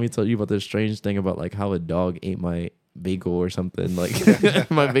my gosh, let me tell you about this strange thing about like how a dog ate my bagel or something. Like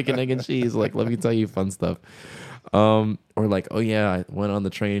my bacon, egg, and cheese. Like, let me tell you fun stuff. Or like, oh yeah, I went on the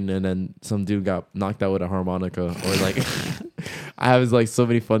train and then some dude got knocked out with a harmonica. Or like I have like so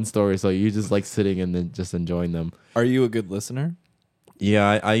many fun stories. So you just like sitting and then just enjoying them. Are you a good listener?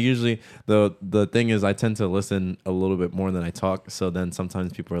 Yeah, I usually the thing is I tend to listen a little bit more than I talk. So then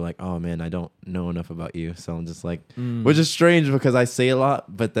sometimes people are like, "Oh man, I don't know enough about you." So I'm just like, which is strange because I say a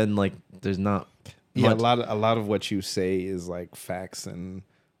lot, but then like there's not. Yeah, much. a lot of what you say is like facts and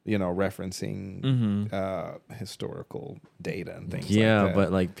referencing historical data and things. Yeah, like that.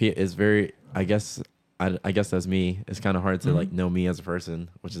 but like it's very. I guess that's me. It's kind of hard to like know me as a person,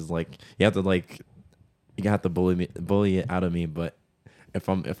 which is like you have to bully it out of me, but. If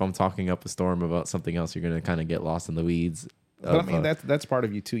I'm talking up a storm about something else, you're gonna kind of get lost in the weeds. But I mean that's part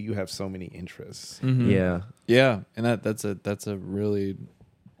of you too. You have so many interests. Yeah, Yeah, and that's a really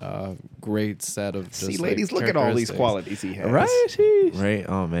great set of just, See, like, ladies, look at all these characteristics. qualities he has. right.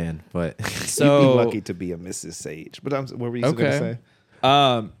 Oh man, but You'd So be lucky to be a Mrs. Sage. But what were you going to say?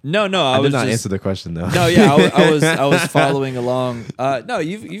 No, I was did not just, answer the question though. No, yeah, I was following along. No,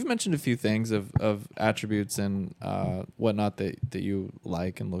 you've mentioned a few things of attributes and whatnot that you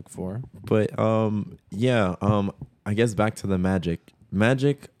like and look for. But I guess back to the magic.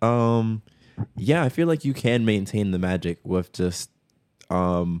 Yeah, I feel like you can maintain the magic with just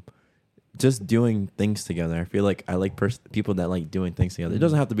doing things together. I feel like I like people that like doing things together. It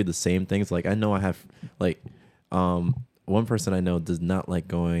doesn't have to be the same things. Like I know I have like one person I know does not like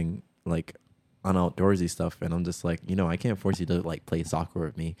going like on outdoorsy stuff, and I'm just like, I can't force you to like play soccer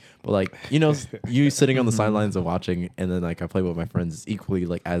with me, but like, you sitting on the sidelines and watching, and then like I play with my friends is equally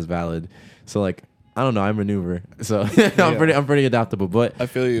like as valid. So like I don't know, I maneuver, so I'm pretty adaptable. But I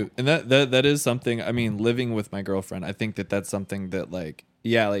feel you, and that is something. I mean, living with my girlfriend, I think that's something that like.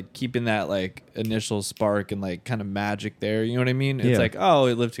 Yeah, like keeping that like initial spark and like kind of magic there. You know what I mean? It's Yeah. like, oh,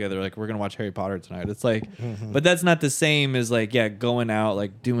 we live together. Like we're gonna watch Harry Potter tonight. It's like, but that's not the same as like, yeah, going out,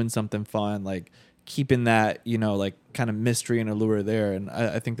 like doing something fun, like keeping that, like kind of mystery and allure there. And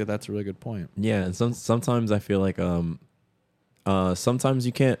I think that's a really good point. yeah, and sometimes I feel like sometimes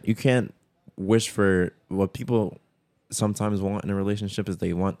you can't wish for what people sometimes want in a relationship is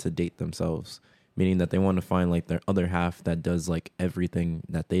they want to date themselves. Meaning that they want to find like their other half that does like everything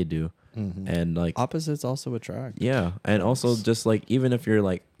that they do. And like Opposites also attract. yeah, and also just like even if you're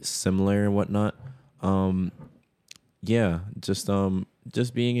like similar and whatnot, yeah, just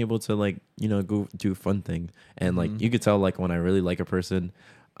being able to like go do fun things. And like you could tell like when I really like a person,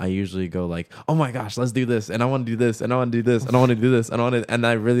 I usually go like, oh my gosh, let's do this, and I want to do this, and I want to do this, and I want to do this, and and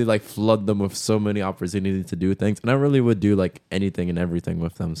I really like flood them with so many opportunities to do things, and I really would do like anything and everything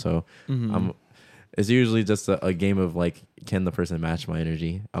with them. So it's usually just a game of like, can the person match my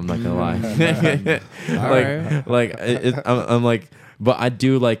energy? I'm not gonna lie. I'm like, but I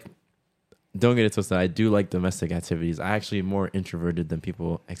do like. Don't get it twisted. I do like domestic activities. I actually am more introverted than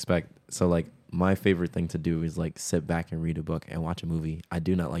people expect. So like my favorite thing to do is like sit back and read a book and watch a movie. I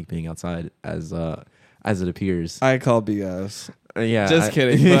do not like being outside as it appears. I call BS. Yeah, Just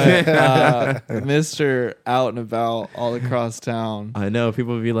kidding. But Mr. Out and About all across town. I know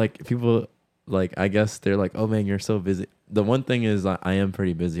people I guess they're like, oh man, you're so busy. The one thing is I am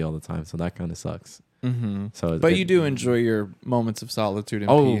pretty busy all the time, so that kind of sucks. So, but you do enjoy your moments of solitude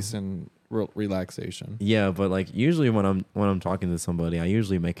and peace and relaxation. Yeah, but like usually when I'm talking to somebody, I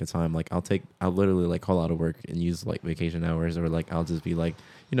usually make a time. Like I'll literally like call out of work and use like vacation hours, or like I'll just be like,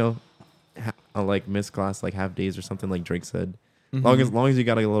 I'll like miss class like half days or something, like Drake said. Long as you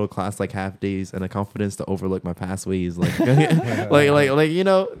got a little class like half days and a confidence to overlook my past ways, like So what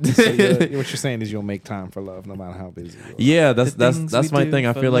you're saying is you'll make time for love no matter how busy you are. Yeah, that's my thing.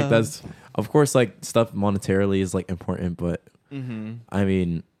 I feel like love. that's, of course, like stuff monetarily is like important, but I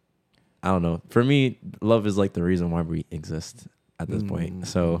mean, I don't know. For me, love is like the reason why we exist at this point.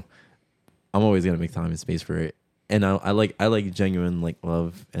 So I'm always gonna make time and space for it, and I like genuine like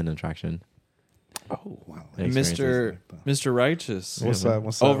love and attraction. Oh wow, Mr. Righteous. What's up?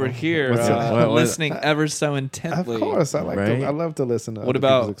 What's up? Over here, What's up? listening ever so intently. Of course, I like. Right? I love to listen to What other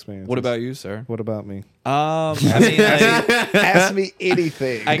people's about experiences. what about you, sir? What about me? I mean, like, Ask me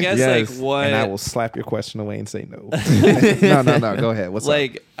anything. I guess Yes. like what and I will slap your question away and say no. No. Go ahead. What's up?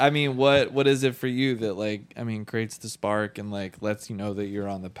 like I mean what is it for you that like I mean creates the spark and like lets you know that you're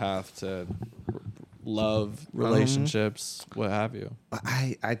on the path to love, relationships, what have you?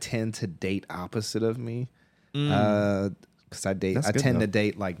 I tend to date opposite of me because I That's good, tend though. to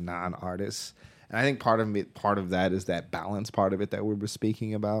date like non-artists, and I think part of that is that balance part of it that we were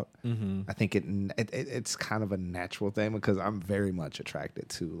speaking about. I think it's kind of a natural thing because I'm very much attracted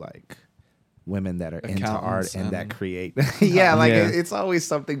to like women that are into art and that create. It's always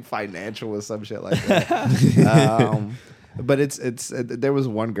something financial or some shit like that. But there was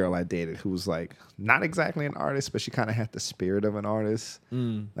one girl I dated who was like not exactly an artist, but she kind of had the spirit of an artist.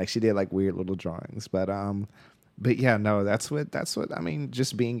 Like she did like weird little drawings, but yeah, no, that's what I mean.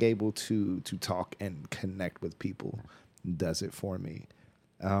 Just being able to talk and connect with people does it for me.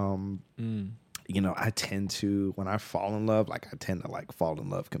 I tend to, when I fall in love, like I tend to like fall in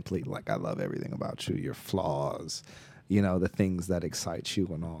love completely. Like I love everything about you, your flaws, the things that excite you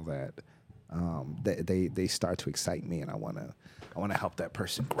and all that. They start to excite me, and I wanna help that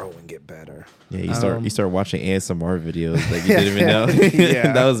person grow and get better. Yeah, you start watching ASMR videos like you didn't even know.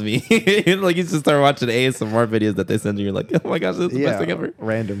 Yeah. That was me. Like you just start watching ASMR videos that they send you. You're like, oh my gosh, this is the best thing ever.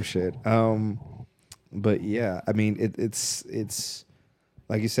 Random shit. But yeah, I mean, it's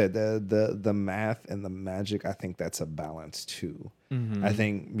like you said, the math and the magic. I think that's a balance too. I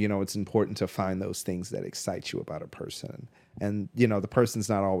think it's important to find those things that excite you about a person. And the person's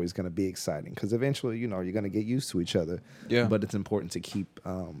not always going to be exciting because eventually you're going to get used to each other. Yeah. But it's important to keep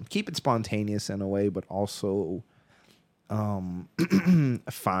it spontaneous in a way, but also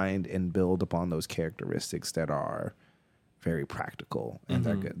find and build upon those characteristics that are very practical and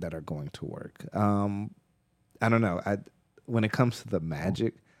that are going to work. I don't know. When it comes to the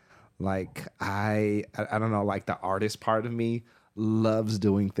magic, like I don't know, like the artist part of me loves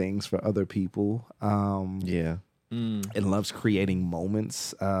doing things for other people. And loves creating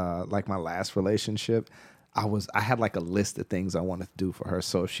moments. Like my last relationship, I had like a list of things I wanted to do for her.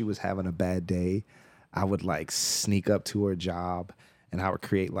 So if she was having a bad day, I would like sneak up to her job and I would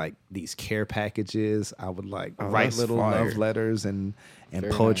create like these care packages. I would like write little love letters and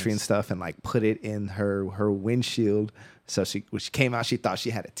poetry and stuff and like put it in her windshield. So when she came out, she thought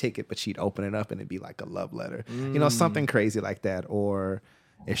she had a ticket, but she'd open it up and it'd be like a love letter. Something crazy like that. Or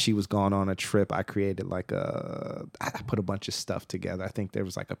if she was gone on a trip, I created like I put a bunch of stuff together. I think there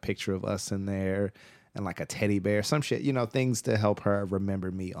was like a picture of us in there and like a teddy bear, some shit, things to help her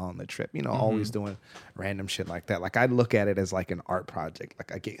remember me on the trip. Always doing random shit like that. Like I look at it as like an art project.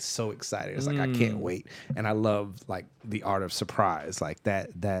 Like I get so excited. It's like I can't wait. And I love like the art of surprise. Like that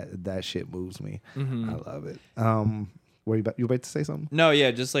shit moves me. I love it. you about to say something? No,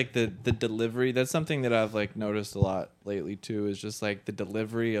 yeah, just like the delivery. That's something that I've like noticed a lot lately too. Is just like the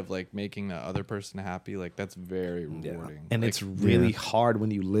delivery of like making the other person happy. Like that's very rewarding. And like, it's really hard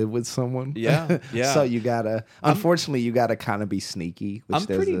when you live with someone. Yeah, yeah. So you gotta, unfortunately, you gotta kind of be sneaky. Which I'm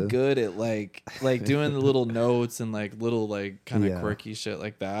pretty good at like doing the little notes and like little like kind of quirky shit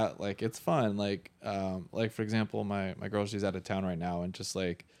like that. Like it's fun. Like for example, my girl, she's out of town right now, and just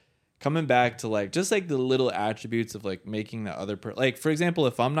like coming back to like just like the little attributes of like making the other like for example,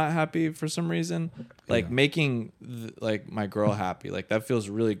 if I'm not happy for some reason, like making like my girl happy, like that feels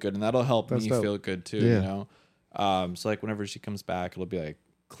really good, and that'll help me feel good too. You know, so like whenever she comes back, it'll be like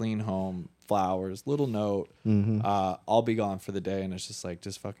clean home, flowers, little note. I'll be gone for the day, and it's just like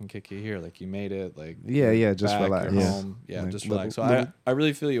just fucking kick you here, like you made it, like just back, relax. you're home. Yeah, Like just relax. So little- I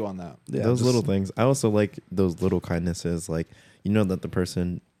really feel you on that. Yeah, those just- little things. I also like those little kindnesses. Like, you know, that the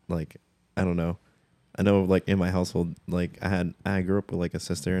person, like, I don't know. I know, like, in my household, like, I grew up with, like, a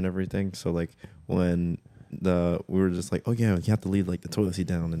sister and everything. So, like, when we were just like, oh, yeah, you have to leave, like, the toilet seat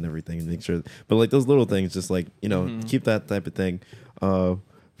down and everything and make sure. But, like, those little things, just, like, you know, keep that type of thing.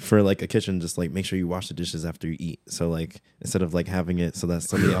 For, like, a kitchen, just, like, make sure you wash the dishes after you eat. So, like, instead of, like, having it so that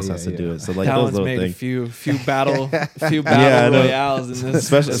somebody else has to do it. So, like, that those one's little made things. a few battle I know. royales in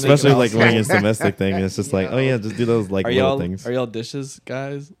this, Especially like when household. it's domestic thing, it's just like, oh yeah, just do those like little things. Are y'all dishes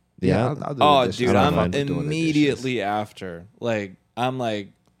guys? Yeah. I'll do the Oh, dishes. dude, I don't I'm mind doing the dishes. immediately after. Like,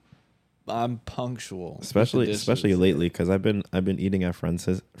 I'm punctual. with the especially dishes. lately, because I've been eating at friends'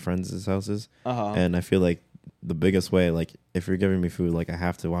 houses, Uh-huh. and I feel like the biggest way, like, if you're giving me food, like, I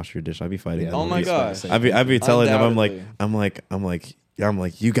have to wash your dish. I'd be fighting. Yeah, them. Oh my gosh. I'd be telling them, Undoubtedly. I'm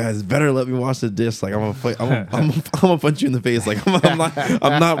like, you guys better let me wash the dish. Like, I'm gonna punch you in the face. Like,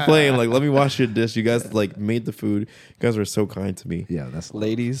 I'm not playing. Like, let me wash your dish. You guys like made the food. You guys were so kind to me. Yeah, that's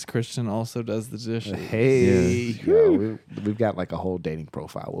Ladies, Christian also does the dishes. Hey, we've got like a whole dating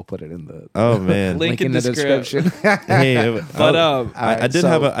profile. We'll put it in the Oh man. Link in the description. Hey, But I did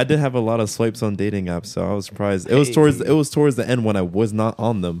so- have a lot of swipes on dating apps, so I was surprised. It was towards the end when I was not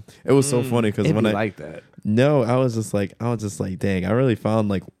on them. It was so funny because it'd when be I like that. no, I was just like, dang, I really found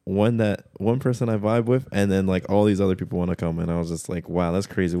like one person I vibe with, and then like all these other people want to come, and I was just like, wow, that's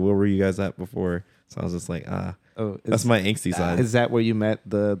crazy. Where were you guys at before? So I was just like, that's my angsty side. Is that where you met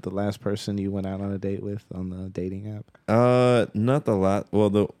the last person you went out on a date with on the dating app? Not the last. Well,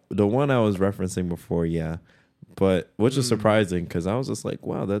 the one I was referencing before, yeah, but which is surprising because I was just like,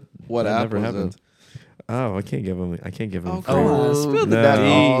 wow, that What that app never was happened. Oh, I can't give him. Oh, free. come on. Spill the No.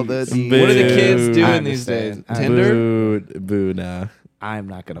 tea. All the Boo. What are the kids I doing these days? understand. Tinder? Boo, nah. I'm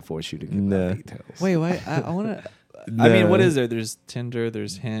not gonna force you to give Nah. my details. Wait, why? I want to. I mean, Nah. what is there? There's Tinder,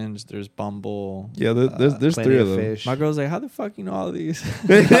 there's Hinge, there's Bumble. Yeah, there's Plenty three of of them. fish. My girl's like, how the fuck you know all of these?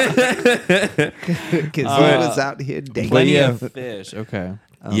 Because he was out here dating. Plenty yeah. of fish. Okay.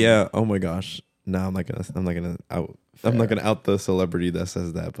 Yeah. Oh my gosh. No, I'm not gonna out. I'm not gonna out the celebrity that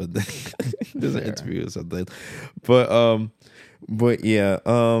says that, but there's an Fair. interview or something. But yeah.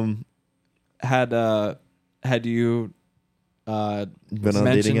 Had you Been on dating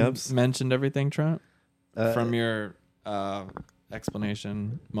mentioned apps? mentioned everything, Trent, Uh, from your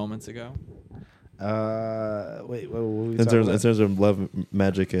explanation moments ago? Wait, what were we In talking terms about? of love,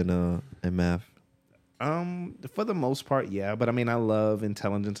 magic, and math. For the most part, yeah. But I mean, I love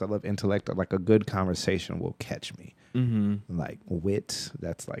intelligence. I love intellect. Like a good conversation will catch me. Mm-hmm. Like wit,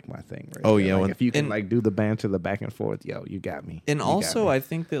 that's like my thing. Right Oh, there. yeah, Like, when- if you can and- like do the banter, the back and forth, yo, you got me. And You got also, me. I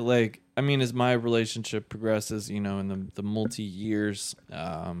think that, like, I mean, as my relationship progresses, you know, in the multi years,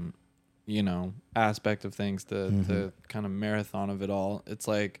 you know, aspect of things, the kind of marathon of it all, it's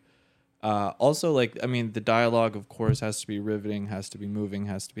like, also, like, I mean, the dialogue, of course, has to be riveting, has to be moving,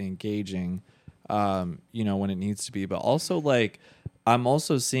 has to be engaging, you know, when it needs to be. But also, like, I'm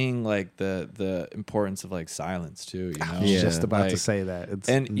also seeing, like, the importance of, like, silence, too, you know? I was just about to Like, say that. It's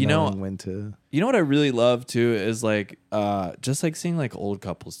and, you know, knowing when to. you know what I really love too is like just like seeing like old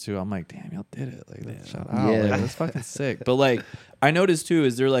couples too. I'm like, damn, y'all did it. Like, shout out. Yeah. Like, that's fucking sick. But like, I noticed too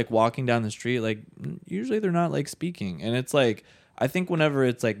is they're like walking down the street. Like, usually they're not like speaking, and it's like I think whenever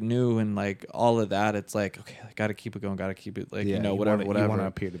it's like new and like all of that, it's like okay, I gotta keep it going, gotta keep it like Yeah, you know you whatever. want to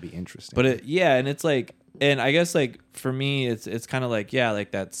appear to be interesting. But it, yeah, and it's like, and I guess like for me, it's kind of like yeah,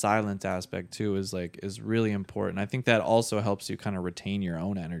 like that silent aspect too is really important. I think that also helps you kind of retain your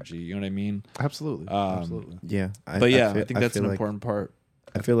own energy. You know what I mean? absolutely, absolutely. Yeah. But yeah, I think that's an important part.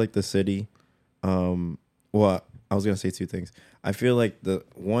 I feel like the city. Well, I was gonna say two things. I feel like the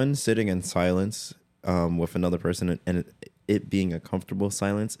one sitting in silence with another person and it being a comfortable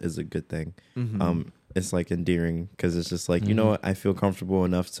silence is a good thing. It's like endearing because it's just like you know what, I feel comfortable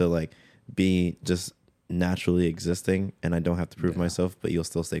enough to like be just naturally existing, and I don't have to prove myself, but you'll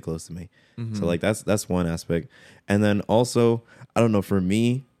still stay close to me. So like that's one aspect. And then also, I don't know, for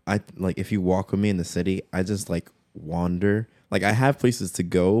me, I like if you walk with me in the city, I just like wander. Like I have places to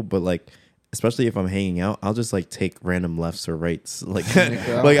go, but like especially if I'm hanging out, I'll just like take random lefts or rights. Like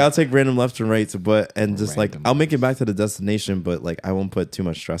like I'll take random lefts and rights, but and just like I'll make it back to the destination, but like I won't put too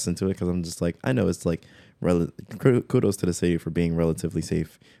much stress into it because I'm just like I know it's like kudos to the city for being relatively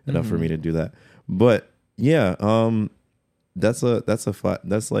safe enough for me to do that. But yeah, that's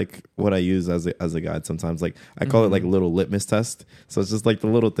like what I use as a guide sometimes. Like I call it like a little litmus test. So it's just like the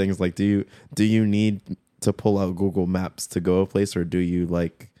little things like do you need to pull out Google Maps to go a place, or do you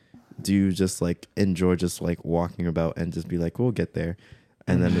just like enjoy just like walking about and just be like we'll get there,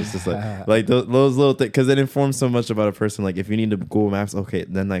 and then it's just like those little things, because it informs so much about a person. Like if you need to Google Maps, okay,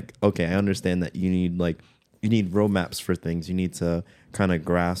 then like okay, I understand that you need road maps for things. You need to kind of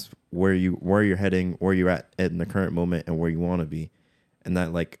grasp where you're heading, where you're at in the current moment, and where you want to be. And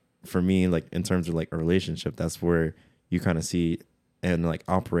that like for me, like in terms of like a relationship, that's where you kind of see and like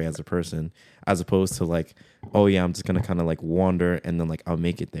operate as a person, as opposed to like, oh yeah, I'm just gonna kind of like wander and then like I'll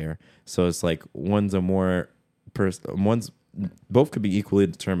make it there. So it's like one's both could be equally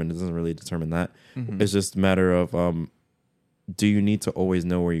determined. It doesn't really determine that. It's just a matter of do you need to always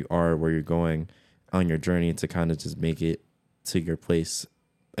know where you are, where you're going on your journey to kind of just make it to your place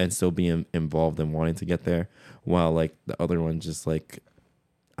and still be involved in wanting to get there, while like the other one just like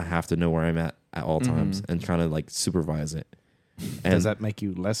I have to know where I'm at all times and kind of like supervise it. And does that make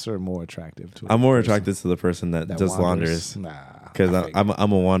you less or more attractive to? I'm more attracted to the person that just wanders. Nah, because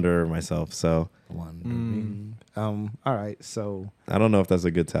I'm a wanderer myself. So all right. So I don't know if that's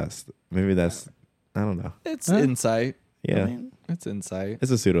a good test. Maybe that's I don't know. It's insight. Yeah, I mean, It's insight.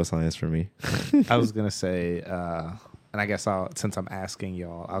 it's a pseudoscience for me. I was gonna say, and I guess since I'm asking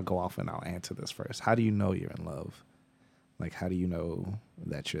y'all, I'll go off and I'll answer this first. How do you know you're in love? Like, how do you know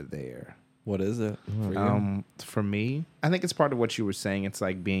that you're there? What is it for you? For me, I think it's part of what you were saying. It's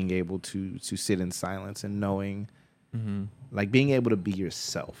like being able to sit in silence and knowing, like being able to be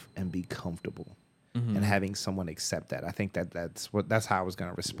yourself and be comfortable, and having someone accept that. I think that's how I was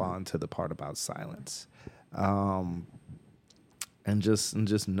going to respond to the part about silence, and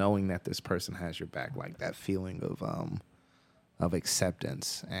just knowing that this person has your back, like that feeling of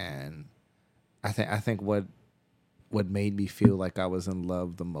acceptance. And I think what made me feel like I was in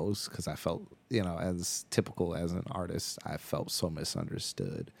love the most, because I felt, as typical as an artist, I felt so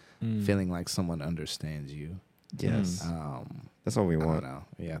misunderstood, feeling like someone understands you. Yes, that's all we want. I don't know.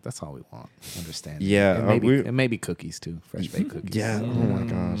 Yeah, that's all we want. Understand. Yeah, and maybe cookies too, fresh baked cookies. Yeah. Oh my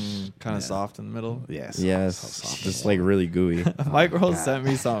gosh. Kind of soft in the middle. Yes. Yes. So soft. Just like really gooey. My girl sent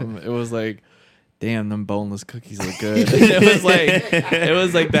me something. It was like, damn, them boneless cookies look good. it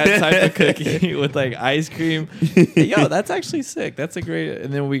was like that type of cookie with like ice cream. Yo, that's actually sick. That's a great.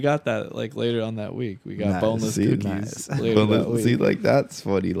 And then we got that like later on that week. We got Nice. boneless See, cookies. nice. Later that week. See, like that's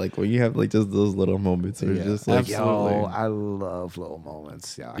funny. Like when you have like just those little moments, or Yeah. just like Absolutely. Yo, I love little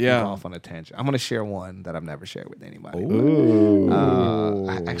moments. Yeah, I can Yeah. go off on a tangent. I'm gonna share one that I've never shared with anybody. ooh.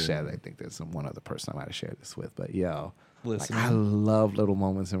 I think there's one other person I might have shared this with, but yo, like, Listening. I love little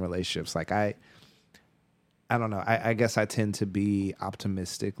moments in relationships. Like I don't know. I guess I tend to be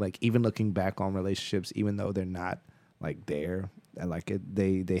optimistic. Like even looking back on relationships, even though they're not like there,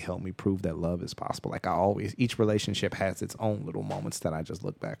 they help me prove that love is possible. Like each relationship has its own little moments that I just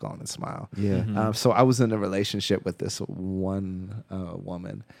look back on and smile. Yeah. So I was in a relationship with this one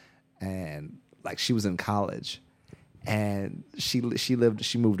woman, and like she was in college, and she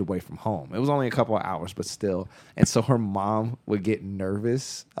moved away from home. It was only a couple of hours, but still. And so her mom would get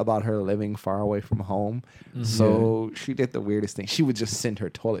nervous about her living far away from home. So she did the weirdest thing. She would just send her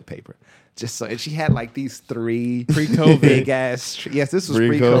toilet paper. And she had like these 3 Pre-COVID. big ass. Yes, this was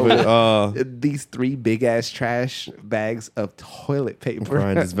pre-COVID. These 3 big ass trash bags of toilet paper.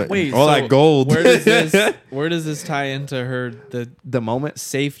 Brian just Wait, all so that gold. Where does this tie into her The moment.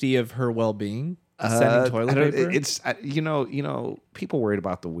 safety of her well-being? Sending toilet paper? It's people worried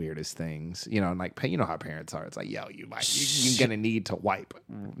about the weirdest things. And like how parents are. It's like, yo, you're gonna need to wipe.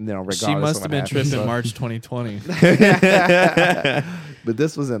 Regardless. She must of have been what tripping happens. March 2020. But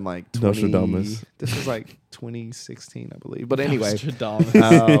this was in like Nostradamus. This was like 2016, I believe. But anyway, Nostradamus.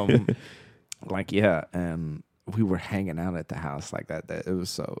 and we were hanging out at the house like that. It was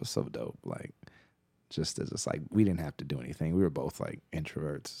so dope. Like just like we didn't have to do anything. We were both like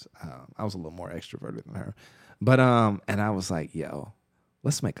introverts. I was a little more extroverted than her, but and I was like, yo,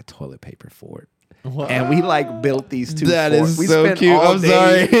 let's make a toilet paper fort. And we like built these two. That forts. is We so spent cute. all I'm day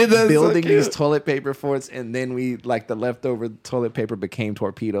sorry. That's so building these cute. toilet paper forts, and then we like the leftover toilet paper became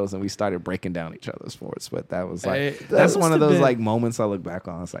torpedoes, and we started breaking down each other's forts. But that was like Hey, that's that one must of have those been- like moments I look back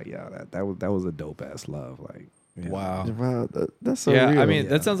on. It's like, yeah, that was a dope ass love. Like, yeah. Wow. Wow, that's so Yeah, real. I mean, Yeah.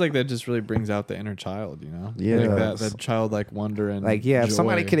 that sounds like that just really brings out the inner child, you know? Yeah. Like that childlike wonder and Like, yeah, if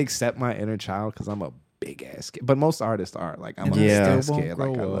somebody joy. could accept my inner child, because I'm a big ass kid. But most artists are like, I'm a And I big still ass won't kid. Like,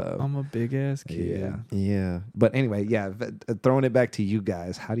 I grow up. love. I'm a big ass kid. Yeah. yeah. But anyway, yeah, throwing it back to you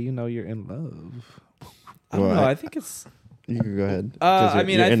guys, how do you know you're in love? I don't Well, know. I- I think it's. You can go ahead. 'Cause I you're-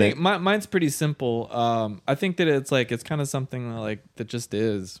 mean, you're I in think it. mine's pretty simple. I think that it's kind of something that just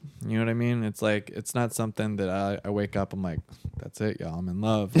is. You know what I mean? It's like it's not something that I wake up. I'm like, that's it, y'all. I'm in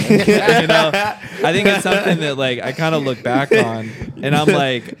love. Like, you know, I think it's something that like I kind of look back on, and I'm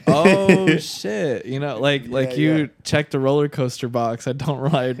like, oh shit. You know, like you checked the roller coaster box. I don't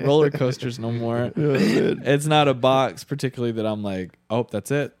ride roller coasters no more. It's not a box particularly that I'm like, oh,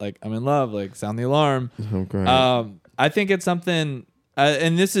 that's it. Like I'm in love. Like sound the alarm. I'm crying. I think it's something,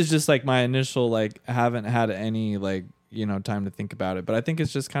 and this is just like my initial, like, I haven't had any, like, you know, time to think about it, but I think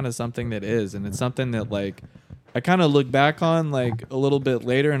it's just kind of something that is, and it's something that, like, I kind of look back on, like, a little bit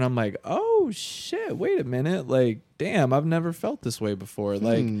later, and I'm like, oh, shit, wait a minute, like, damn, I've never felt this way before,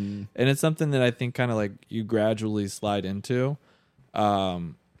 like, and it's something that I think kind of, like, you gradually slide into,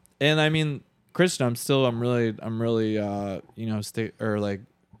 and I mean, Christian, I'm really, you know,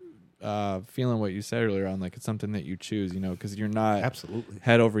 feeling what you said earlier on, like it's something that you choose, you know, because you're not Absolutely.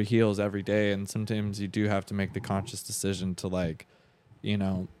 head over heels every day, and sometimes you do have to make the conscious decision to, like, you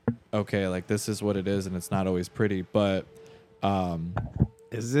know, okay, like this is what it is, and it's not always pretty, but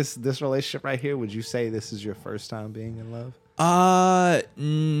Is this relationship right here? Would you say this is your first time being in love?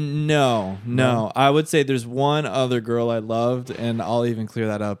 No. I would say there's one other girl I loved, and I'll even clear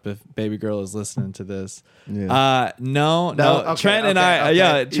that up if baby girl is listening to this. Yeah. No. Okay, Trent and okay, I, okay.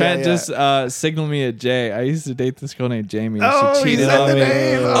 yeah, Trent Yeah. just signaled me a J. I used to date this girl named Jamie. And Oh, she he cheated said on the me.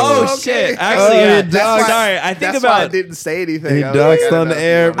 name. Oh, Oh, shit! okay. Actually, Oh, yeah. you doxed- Sorry, I think That's why I about. didn't say anything. He I was like, doxed I don't on the know if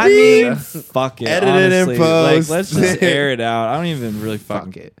air. you I wanna do mean, that. fuck it. Edit it in honestly. post. Like, let's just air it out. I don't even really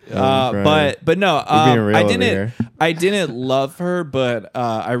Fuck it. but no, being real I over didn't. here. I didn't love her, but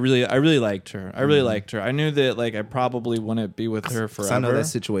I really liked her. I really liked her. I knew that like I probably wouldn't be with her 'Cause I know forever. that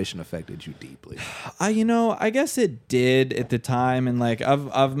situation affected you deeply. I guess it did at the time, and like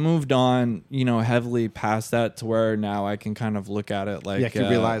I've moved on, you know, heavily past that to where now I can kind of look at it like Yeah, you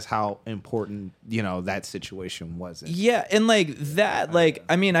realize how important, you know, that situation wasn't. yeah, and like that, like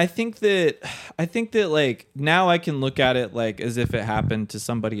I mean, I think that like now I can look at it like as if it happened to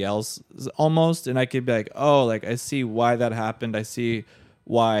somebody else almost, and I could be like, oh, like I see why that happened. I see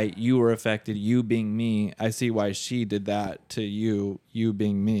why you were affected, you being me. I see why she did that to you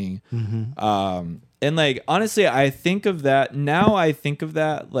being me. And like honestly, I think of that now. I think of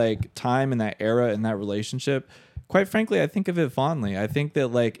that like time and that era and that relationship. Quite frankly, I think of it fondly. I think that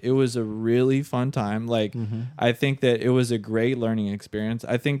like it was a really fun time. Like I think that it was a great learning experience.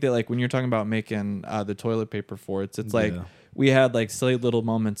 I think that like when you're talking about making the toilet paper forts, it's like Yeah. we had like silly little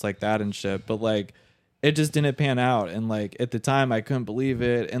moments like that and shit, but like it just didn't pan out. And like at the time I couldn't believe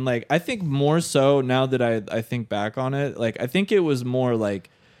it. And like I think more so now that I think back on it, like I think it was more like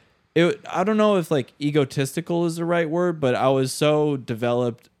I don't know if like egotistical is the right word, but I was so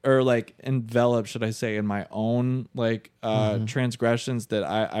developed or like enveloped, should I say, in my own like transgressions that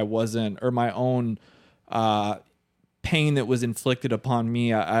I wasn't, or my own pain that was inflicted upon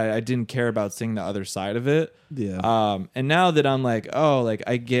me. I didn't care about seeing the other side of it. Yeah. And now that I'm like, oh, like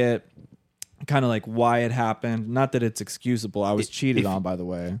I get kind of like why it happened. Not that it's excusable. I was cheated on, by the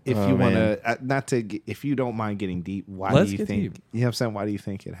way. If Oh, you want man. to, if you don't mind getting deep, why Let's do you get think? deep. You know what I'm saying? Why do you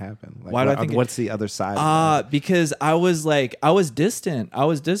think it happened? Like, Why do I think it- What's the other side? of Because I was distant.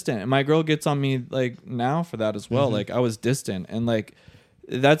 And my girl gets on me like now for that as well. Like I was distant, and like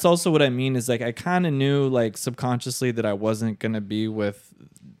that's also what I mean is like I kind of knew like subconsciously that I wasn't gonna be with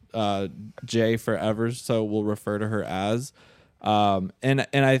Jay forever, so we'll refer to her as. And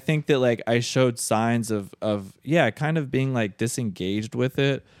I think that like I showed signs of kind of being like disengaged with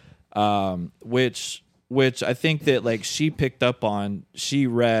it, which I think that like she picked up on, she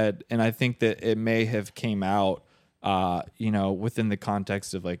read, and I think that it may have came out, you know, within the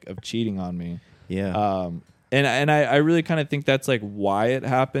context of like of cheating on me. Yeah. And I really kind of think that's like why it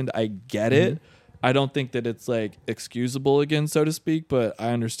happened. I get it. I don't think that it's like excusable again, so to speak, but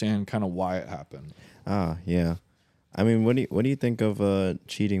I understand kind of why it happened. Yeah. I mean, what do you think of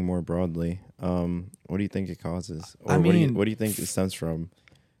cheating more broadly? What do you think it causes? Or I mean, what do you think it stems from?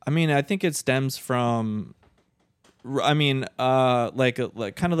 I mean, I think it stems from I mean, like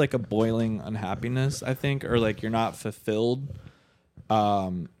kind of like a boiling unhappiness, I think, or like you're not fulfilled.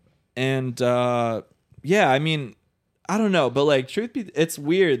 Yeah, I mean, I don't know, but like truth be, it's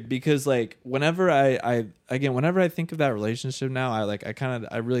weird because like whenever whenever I think of that relationship now,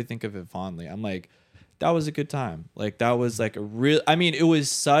 I really think of it fondly. I'm like, that was a good time. Like that was like I mean, it was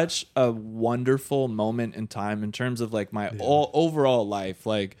such a wonderful moment in time in terms of like my overall life.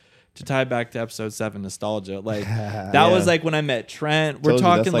 Like to tie back to episode 7, nostalgia. Like that was like when I met Trent. We're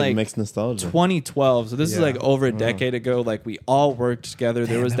talking like mixed nostalgia. 2012. So this is like over a decade ago. Like we all worked together.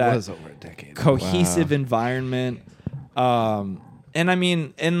 There was that was over a decade. cohesive environment. And I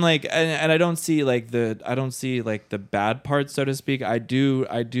mean, and like, and I don't see like the bad parts, so to speak. I do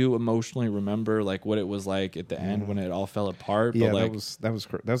emotionally remember like what it was like at the end when it all fell apart. Yeah, but like, that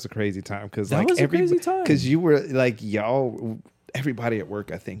was a crazy time because That like was a crazy time. because you were like everybody at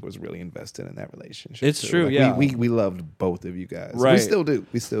work I think was really invested in that relationship. It's too. true, Like, yeah. we loved both of you guys. Right. We still do.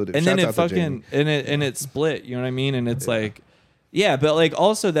 and Shouts then it out to Jamie. fucking and it split. You know what I mean? And it's like, yeah, but like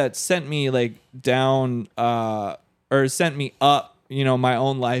also that sent me like down or sent me up. You know, my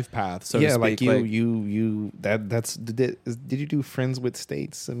own life path. So to speak. like you that's did you do Friends with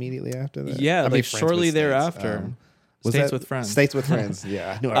States immediately after that? Yeah, I mean, like Friends shortly with States. thereafter. Was States that- with Friends. States with Friends.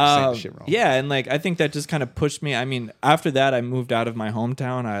 Yeah, I knew I was saying the shit wrong. Yeah, and like I think that just kind of pushed me. I mean, after that, I moved out of my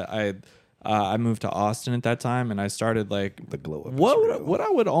hometown. I moved to Austin at that time, and I started like The glow up. what I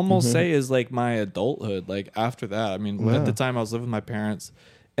would almost say is like my adulthood. Like after that, I mean, at the time I was living with my parents,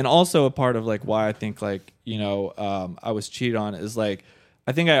 and also a part of like why I think like I was cheated on is like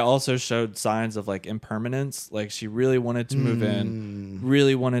I think I also showed signs of like impermanence. Like she really wanted to move in,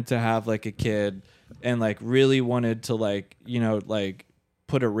 really wanted to have like a kid, and like really wanted to like like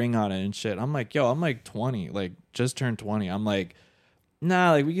put a ring on it and shit. I'm like, yo, I'm like 20, like just turned 20. I'm like,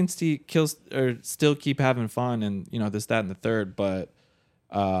 nah, like we can still keep having fun and this, that, and the third, but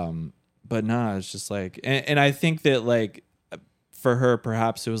nah, it's just like, and I think that like for her,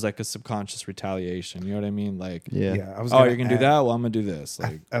 perhaps it was like a subconscious retaliation. You know what I mean? Like, Yeah. I was oh, you're gonna do that? Well, I'm gonna do this.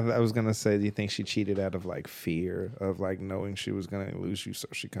 Like, I was gonna say, do you think she cheated out of like fear of like knowing she was gonna lose you? So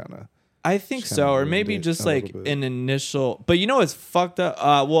she kind of. I think Just so, kinda or ruined maybe it just a like little bit. an initial. But you know what's fucked up?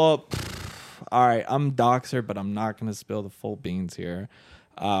 Well, all right, I'm doxer, but I'm not gonna spill the full beans here.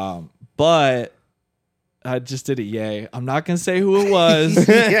 But I just did a yay. I'm not gonna say who it was,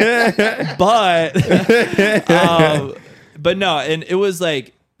 but no, and it was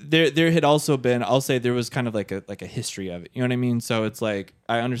like there had also been. I'll say there was kind of like a history of it. You know what I mean? So it's like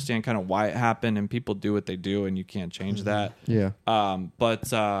I understand kind of why it happened, and people do what they do, and you can't change that. Yeah.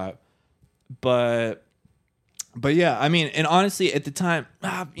 But yeah, I mean, and honestly, at the time,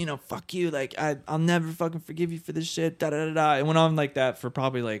 fuck you. Like, I'll never fucking forgive you for this shit. Da da da da. It went on like that for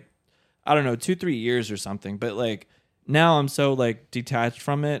probably like, I don't know, 2-3 years or something. But like now, I'm so like detached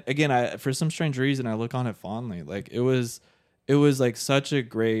from it. Again, for some strange reason, I look on it fondly. Like it was like such a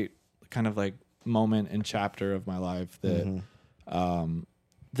great kind of like moment and chapter of my life that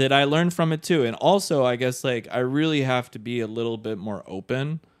that I learned from it too. And also, I guess like I really have to be a little bit more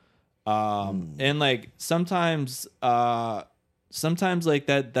open. And like sometimes like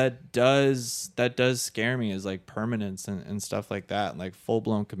that does scare me, is like permanence and stuff like that, and like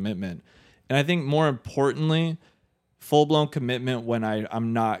full-blown commitment. And I think more importantly, full-blown commitment when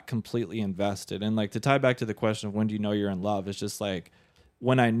I'm not completely invested. And like to tie back to the question of when do you know you're in love, it's just like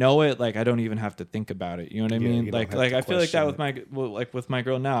when I know it, like I don't even have to think about it. You know what I mean? you don't Like have to I feel like that question with my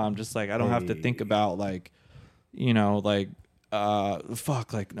girl now. I'm just like I don't have to think about like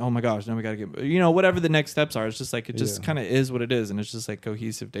fuck, like, oh my gosh, now we gotta get, whatever the next steps are. It's just like, it just kind of is what it is. And it's just like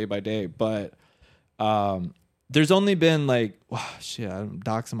cohesive day by day. But, there's only been like, wow, shit, I'm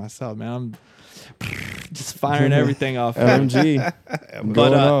doxing myself, man. I'm just firing everything off. LMG.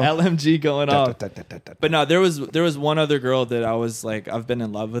 But, off. LMG going off. But no, there was one other girl that I was like, I've been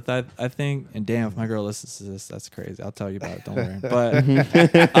in love with, I think. And damn, if my girl listens to this, that's crazy. I'll tell you about it. Don't worry.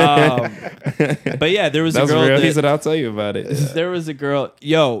 But yeah, there was That's a girl real. that, He said, I'll tell you about it. there was a girl.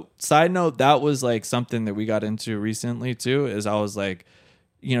 Yo, side note, that was like something that we got into recently too. Is I was like,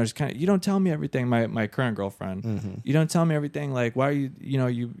 just kind of, you don't tell me everything. My current girlfriend, you don't tell me everything. Like, why are you,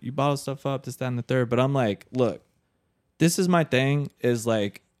 you bottle stuff up, this, that, and the third. But I'm like, look, this is my thing. Is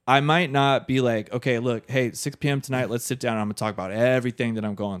like, I might not be like, okay, look, hey, 6 p.m. tonight, let's sit down and I'm gonna talk about everything that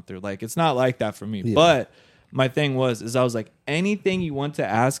I'm going through. Like, it's not like that for me. Yeah. But my thing is I was like, anything you want to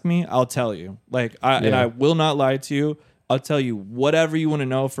ask me, I'll tell you. Like, and I will not lie to you. I'll tell you whatever you want to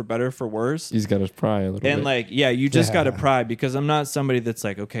know for better or for worse. You just gotta pry a little bit. And like, yeah, you just got to pry, because I'm not somebody that's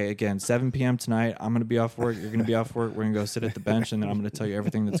like, okay, again, 7 p.m. tonight, I'm going to be off work. You're going to be off work. We're going to go sit at the bench, and then I'm going to tell you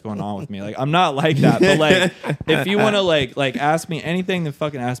everything that's going on with me. Like, I'm not like that. But like, if you want to like ask me anything, then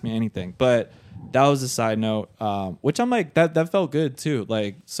fucking ask me anything. But that was a side note, which I'm like, that felt good too.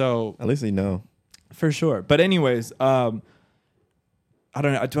 Like, so At least you know. for sure. But anyways, I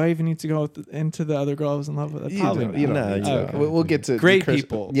don't know. Do I even need to go into the other girl I was in love with? Probably not. You don't No, need you to. don't. We'll get to Great Chris-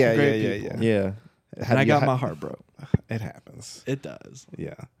 people. Yeah, Great yeah, people. yeah, Yeah. And I got my heart broke. It happens. It does.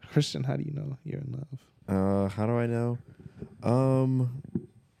 Yeah, Christian, how do you know you're in love? How do I know?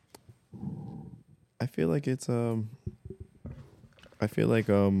 I feel like it's I feel like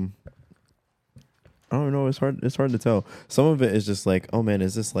I don't know. It's hard to tell. Some of it is just like, oh man,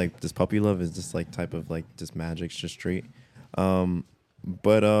 is this like this puppy love? Is this like type of like just magic's just straight?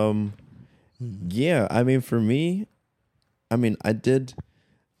 But yeah. I mean, for me, I mean, I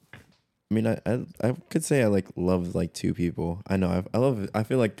could say I like love like two people. I know I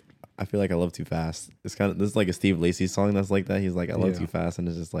feel like I love too fast. It's kind of, this is like a Steve Lacy song that's like that. He's like, I love too fast, and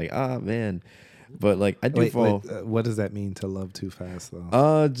it's just like, ah man. But like I do fall. What does that mean to love too fast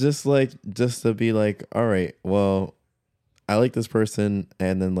though? Just to be like, all right, well, I like this person,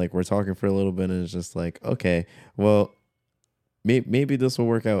 and then like we're talking for a little bit, and it's just like, okay, well, maybe this will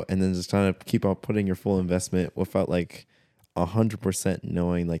work out, and then just trying to keep on putting your full investment without like 100%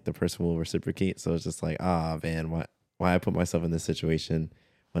 knowing like the person will reciprocate. So it's just like, ah man, why I put myself in this situation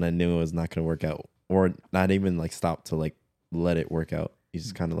when I knew it was not going to work out, or not even like stop to like let it work out. You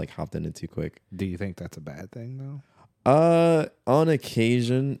just kind of like hopped in it too quick. Do you think that's a bad thing though? On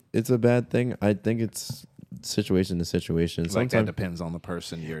occasion, it's a bad thing. I think it's situation to situation. Like Sometimes that depends on the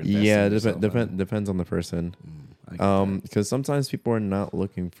person you're investing yeah, yourself in. depends on the person. I get that. Because sometimes people are not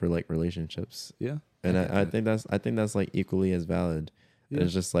looking for like relationships, Yeah, and get I that. think that's like equally as valid. Yeah.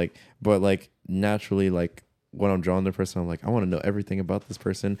 It's just like, but like naturally, like when I'm drawing the person, I'm like, I want to know everything about this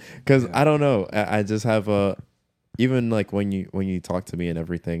person, because I don't know. I just have a, even like when you talk to me and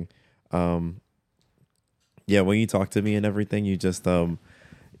everything, yeah, when you talk to me and everything, you just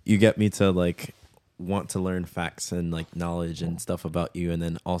you get me to like want to learn facts and like knowledge and stuff about you, and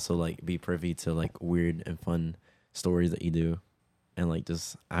then also like be privy to like weird and fun stories that you do, and like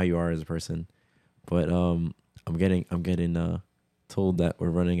just how you are as a person. But I'm getting told that we're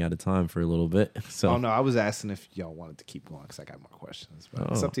running out of time for a little bit. So Oh no, I was asking if y'all wanted to keep going because I got more questions,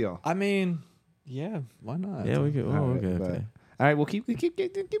 but it's up to y'all. I mean, yeah, why not? yeah, we could. Oh, All right, okay, but- okay. All right, well keep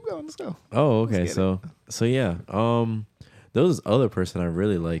going. Let's go. Oh, okay. get So yeah. There was this other person I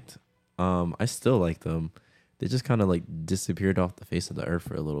really liked. I still like them. They just kind of like disappeared off the face of the earth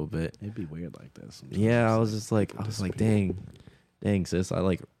for a little bit. It'd be weird like this. sometimes. Yeah, I was just like, dang, sis, I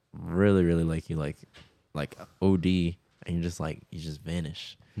like really, really like you, like OD, and you just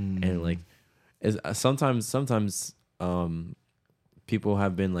vanish, and like, sometimes people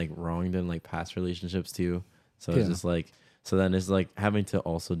have been like wronged in like past relationships too, so it's just like, so then it's like having to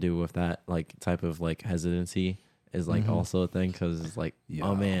also deal with that like type of like hesitancy is like also a thing, because it's like,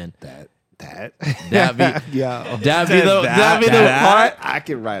 oh man, that'd be yeah, that'd be the part. I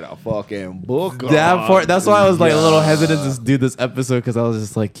could write a fucking book. That part. That's why I was like a little Yeah. hesitant to do this episode, because I was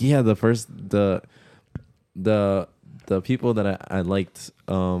just like, yeah, the people that I liked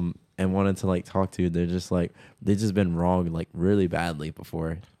and wanted to like talk to, they're just like, they just been wronged like really badly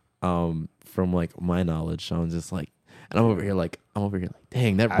before, from like my knowledge. So I'm just like, and I'm over here like,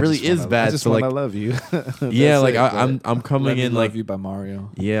 dang, that really is bad. I just So want to like, love you. yeah, That's like it, I'm but coming Let Me in Love like, You by Mario.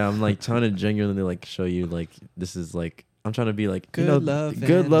 yeah, I'm like trying to genuinely like show you like this is like, I'm trying to be like, Good you know, love good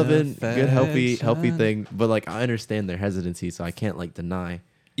and loving, good healthy affection. thing. But like I understand their hesitancy, so I can't like deny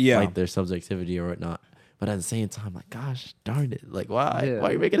like their subjectivity or whatnot. But at the same time, like, gosh darn it, like why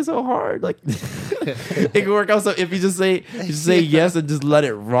are you making it so hard? Like it can work out. So if you just say yes and just let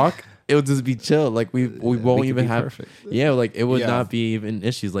it rock, it would just be chill. Like we won't could even be have perfect. yeah, like it would Yeah. not be even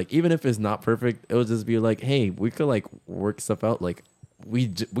issues. Like even if it's not perfect, it would just be like, hey, we could like work stuff out. Like we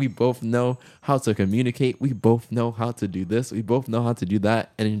both know how to communicate. We both know how to do this. We both know how to do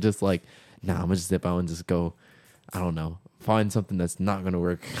that. And you're just like, nah, I'm gonna just dip out and just go, I don't know, find something that's not gonna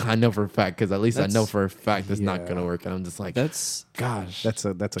work. I know for a fact, because at least I know for a fact it's not gonna work. And I'm just like, That's gosh, That's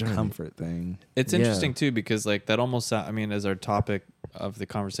a Darn it. comfort thing. It's Yeah. interesting too, because like that almost, I mean, as our topic of the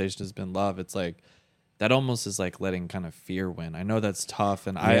conversation has been love, it's like that almost is like letting kind of fear win. I know that's tough,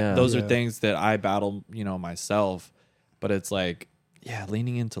 and those are things that I battle, myself, but it's like, yeah,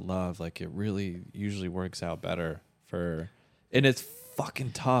 leaning into love, like it really usually works out better and it's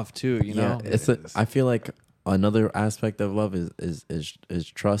fucking tough too, you know? I feel like another aspect of love is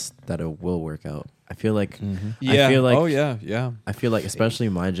trust that it will work out. I feel like Yeah. I feel like oh yeah, yeah. I feel like especially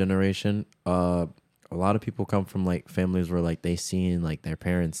my generation, a lot of people come from like families where like they seen like their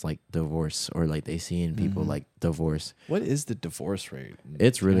parents like divorce or like they seen people like divorce. What is the divorce rate? in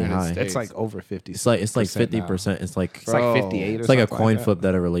It's really United high. States? It's like over 50. It's like 50%. It's like It's like Bro. 58 or it's like a something coin that. flip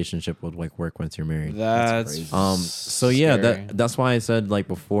that a relationship would like work once you're married. That's crazy. So yeah, scary. that's why I said like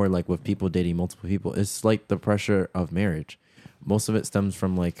before, like with people dating multiple people, it's like the pressure of marriage. Most of it stems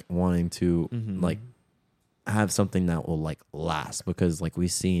from like wanting to like have something that will like last, because like we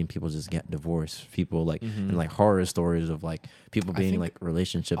seen people just get divorced, people like and like horror stories of like people being think like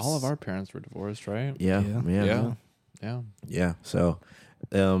relationships. all of our parents were divorced, right? yeah. Yeah. So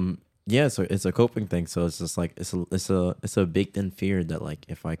yeah, so it's a coping thing. So it's just like it's a baked in fear that like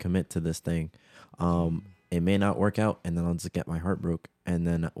if I commit to this thing, it may not work out, and then I'll just get my heart broke, and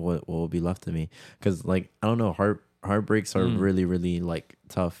then what will be left of me? Because like I don't know, heartbreaks are really really like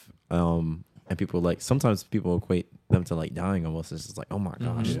tough. And people like sometimes people equate them to like dying almost. It's just like, oh my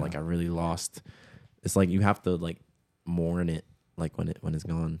gosh, like I really lost. It's like you have to like mourn it like when it's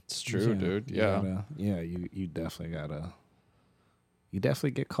gone. It's true, dude. You Yeah. gotta- you definitely gotta. You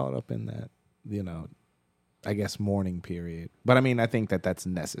definitely get caught up in that, I guess mourning period. But I mean, I think that that's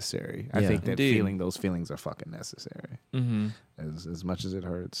necessary. I Yeah. think that Indeed. feeling those feelings are fucking necessary. Mm-hmm. As much as it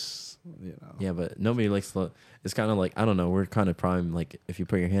hurts, Yeah, but nobody likes to. It's kind of like I don't know. We're kind of prime. Like if you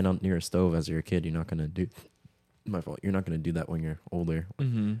put your hand on near a stove as you're a kid, you're not gonna do. My fault. You're not gonna do that when you're older.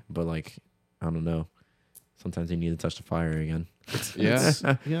 Mm-hmm. But like I don't know. Sometimes you need to touch the fire again. Yeah.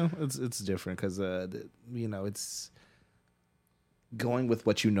 it's different because it's going with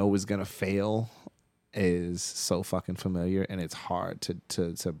what is gonna fail is so fucking familiar, and it's hard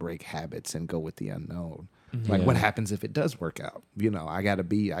to break habits and go with the unknown. Like what happens if it does work out? I gotta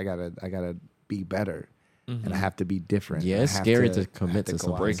be better, and I have to be different. Yeah, I it's have scary to commit have to go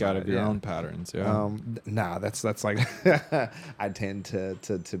something. Break out outside, of your yeah. own patterns. Yeah. Nah, that's like I tend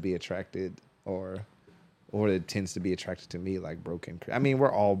to be attracted or it tends to be attracted to me like broken. I mean,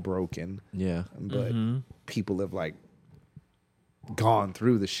 we're all broken, Yeah. but people have like gone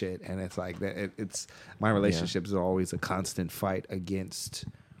through the shit, and it's like that. It's my relationships are always a constant fight against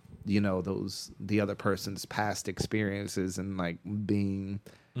the other person's past experiences, and like being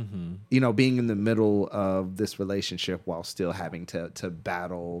being in the middle of this relationship while still having to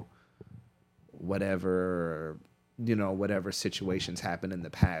battle whatever situations happened in the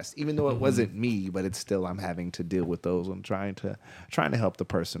past, even though it wasn't me, but it's still I'm having to deal with those. I'm trying to help the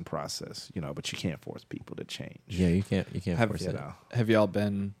person process, but you can't force people to change. Yeah, you can't force it. Have y'all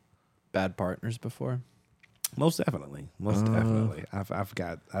been bad partners before? Most definitely. I'm Chris definitely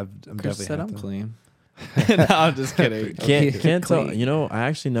said have I'm to- clean. No, I'm just kidding. Can't tell. Clean. I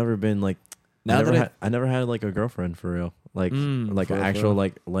actually never been like. Now that I never had like a girlfriend for real. Like like for an real, actual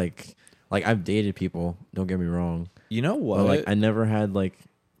for like I've dated people. Don't get me wrong. You know what? But like I never had like.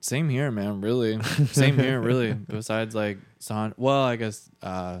 Same here, man. Really. Same here, really. Besides, like, well, I guess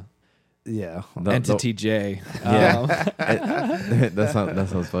Yeah. Entity J. Yeah. That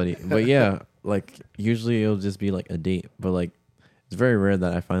sounds funny. But yeah, like usually it'll just be like a date. But like it's very rare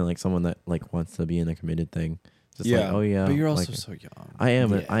that I find like someone that like wants to be in a committed thing. Just yeah. like, oh yeah. But you're also like, so young. I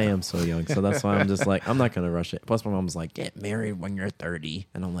am. Yeah. I am so young, so that's why I'm just like I'm not gonna rush it. Plus, my mom's like, "Get married when you're 30,"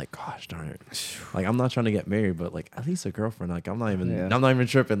 and I'm like, "Gosh darn it!" Like, I'm not trying to get married, but like at least a girlfriend. Like, I'm not even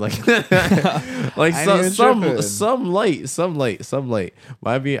tripping. Like, like I ain't even some light.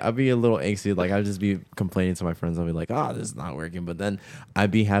 But I'd be a little angsty. Like, I'd just be complaining to my friends. I'll be like, "Oh, this is not working." But then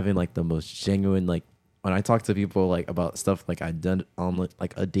I'd be having like the most genuine like when I talk to people like about stuff like I done on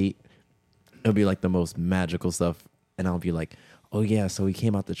like a date. It'll be like the most magical stuff. And I'll be like, oh, yeah, so we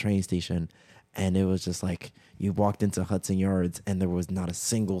came out the train station and it was just like you walked into Hudson Yards and there was not a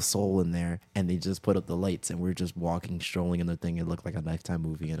single soul in there. And they just put up the lights and we were just walking, strolling in the thing. It looked like a Lifetime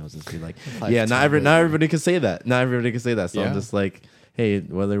movie. And I was just be like, yeah, not everybody can say that. Not everybody can say that. So I'm just like, hey,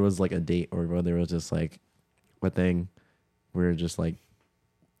 whether it was like a date or whether it was just like a thing, we're just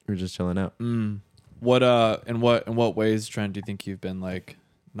chilling out. What in what ways, Trent, do you think you've been like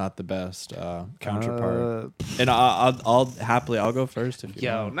not the best counterpart? And I'll happily go first if you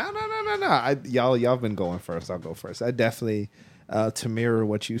want. No. Y'all have been going first. I'll go first. I definitely to mirror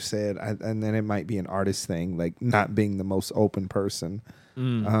what you said, and then it might be an artist thing, like not being the most open person.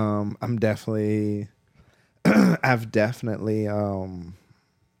 I'm definitely, I've definitely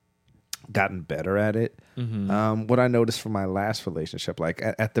gotten better at it. What I noticed from my last relationship, like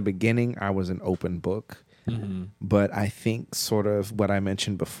at the beginning, I was an open book. But I think sort of what I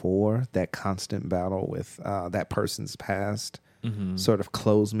mentioned before, that constant battle with that person's past sort of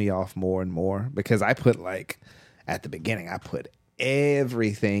close me off more and more, because I put, like, at the beginning, I put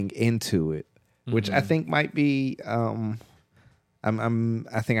everything into it, which I think might be,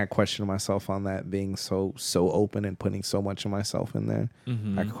 I think I question myself on that, being so open and putting so much of myself in there.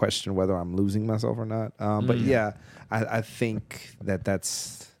 I question whether I'm losing myself or not. But yeah, I think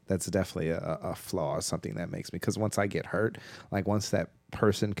that's definitely a flaw, something that makes me, because once I get hurt, like once that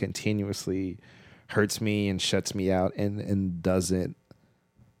person continuously hurts me and shuts me out and doesn't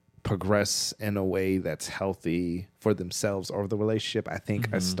progress in a way that's healthy for themselves or the relationship, I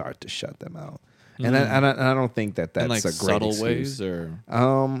think I start to shut them out. And I don't think that's in like a great subtle excuse. ways, or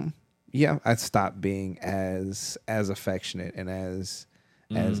Yeah, I stopped being as affectionate and as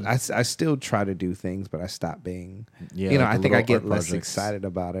I still try to do things, but I stopped being. Yeah, you know, like I the think I little get art less projects. excited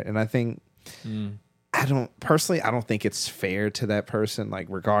about it, and I think I don't think it's fair to that person. Like,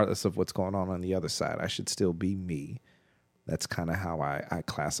 regardless of what's going on the other side, I should still be me. That's kind of how I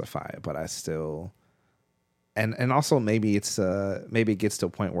classify it, but I still. And also maybe it gets to a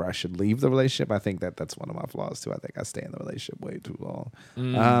point where I should leave the relationship. I think that's one of my flaws too. I think I stay in the relationship way too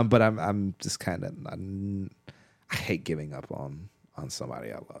long. But I'm just kind of, I hate giving up on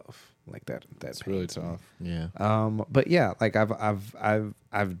somebody I love like that. it's really tough. Yeah. But yeah, like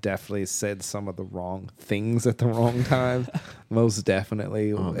I've definitely said some of the wrong things at the wrong time. Most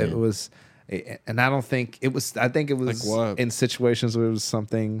definitely, Oh, it man. was, and I don't think it was. I think it was Like what? in situations where it was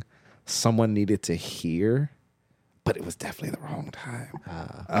something someone needed to hear. But it was definitely the wrong time.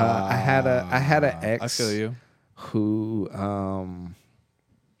 I had an ex. I feel you. Who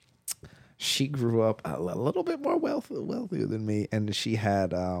she grew up a little bit more wealthier than me, and she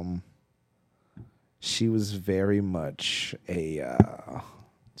had she was very much a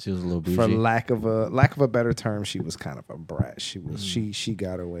She was a little bougie. for lack of a better term, she was kind of a brat. She was she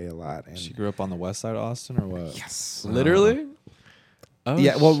got her way a lot, and She grew up on the west side of Austin, or what? yes, Literally. Oh,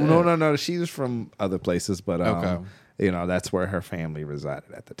 yeah. Well, shit. no. She was from other places, but Okay. you know, that's where her family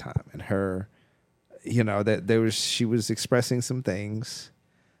resided at the time, and her, you know, that she was expressing some things,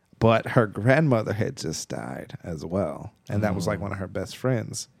 but her grandmother had just died as well, and that was like one of her best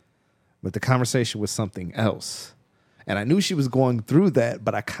friends. But the conversation was something else, and I knew she was going through that,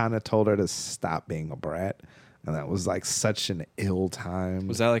 but I kind of told her to stop being a brat, and that was like such an ill time.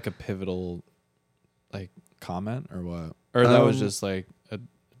 Was that like a pivotal, like, comment or what? Or that was just like a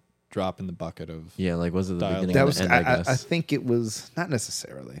drop in the bucket of. Yeah, like was it the Dialogue. beginning that and was the end, I guess? I think it was not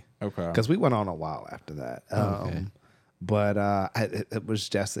necessarily. Okay. Because we went on a while after that. Okay. But it was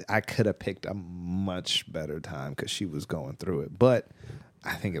just, I could have picked a much better time because she was going through it. But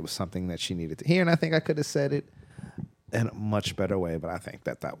I think it was something that she needed to hear, and I think I could have said it in a much better way. But I think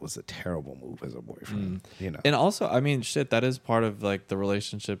that was a terrible move as a boyfriend. You know, And also, I mean, shit, that is part of like the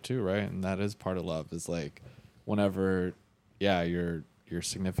relationship too, right? And that is part of love, is like whenever, yeah, your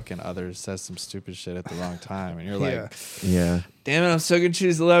significant other says some stupid shit at the wrong time, and you're like, Yeah. damn it, I'm so gonna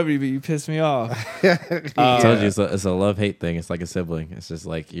choose celebrity, but you pissed me off. I told you it's a love-hate thing. It's like a sibling. It's just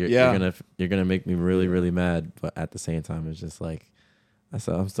like you're gonna make me really, really mad, but at the same time, it's just like I'm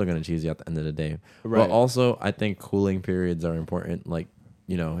still gonna choose you at the end of the day. Right. But also, I think cooling periods are important. Like,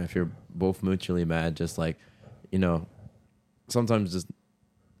 you know, if you're both mutually mad, just like, you know, sometimes just,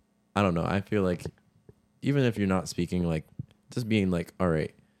 I don't know. I feel like even if you're not speaking, like just being like, all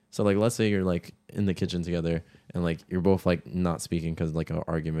right. So like, let's say you're like in the kitchen together and like you're both like not speaking because like an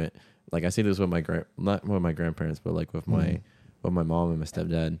argument. Like I see this with not with my grandparents, but like with my mom and my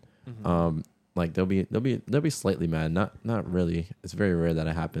stepdad. Like they'll be slightly mad. Not really. It's very rare that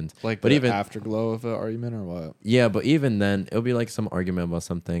it happens. Like, but the even afterglow of an argument, or what? yeah, but even then it'll be like some argument about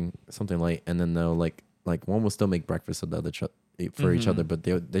something light, and then they'll like one will still make breakfast for the other for each other, but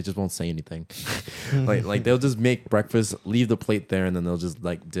they just won't say anything. like they'll just make breakfast, leave the plate there, and then they'll just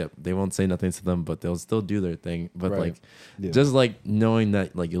like dip. They won't say nothing to them, but they'll still do their thing. But Right. like just like knowing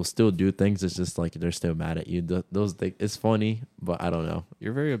that like you'll still do things, it's just like they're still mad at you. Those things, it's funny, but I don't know.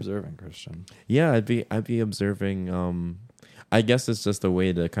 You're very observant, Christian. Yeah, I'd be observing. I guess it's just a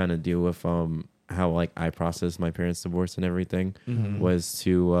way to kind of deal with how like I processed my parents' divorce and everything was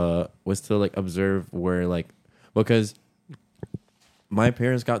to like observe where like, because my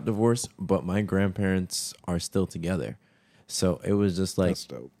parents got divorced, but my grandparents are still together. So it was just like, That's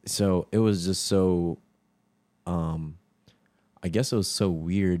dope. so it was just so, I guess it was so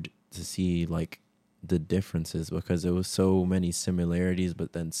weird to see like the differences, because there was so many similarities,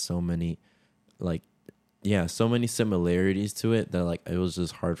 but then so many like, yeah, so many similarities to it that like it was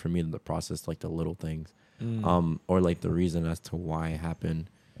just hard for me to process like the little things, or like the reason as to why it happened.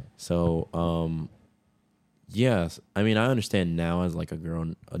 So, yes, I mean I understand now as like a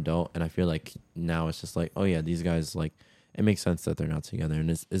grown adult, and I feel like now it's just like, oh yeah, these guys like it makes sense that they're not together, and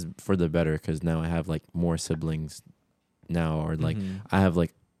it's for the better because now I have like more siblings now, or like I have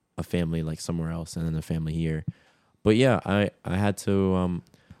like a family like somewhere else and then a family here. But yeah, I had to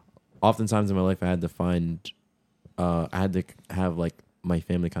oftentimes in my life I had to have like my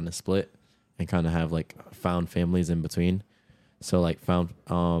family kind of split and kind of have like found families in between. So like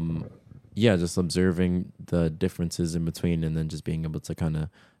just observing the differences in between and then just being able to kind of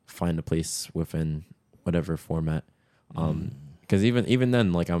find a place within whatever format. Because even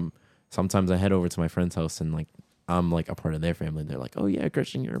then, like sometimes I head over to my friend's house and like I'm like a part of their family. They're like, oh yeah,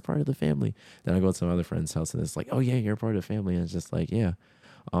 Christian, you're a part of the family. Then I go to my other friend's house and it's like, oh yeah, you're a part of the family. And it's just like, yeah.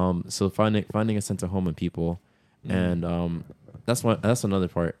 So finding a sense of home in people, and that's another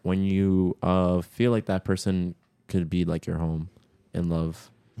part when you feel like that person could be like your home in love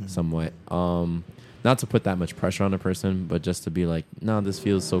somewhat. Not to put that much pressure on a person, but just to be like, no, this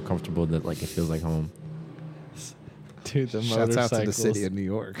feels so comfortable that like it feels like home. Dude, the Shouts out to the motorcycles. city of New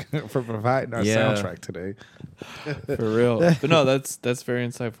York for providing our Yeah. soundtrack today. For real. But no, that's very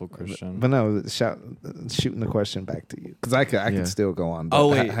insightful, Christian. But no, shooting the question back to you because I could still go on. But Oh,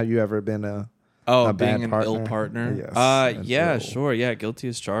 wait. have you ever been a Oh, bad being an partner? ill partner? Yes. Yeah, Ill. sure. Yeah, guilty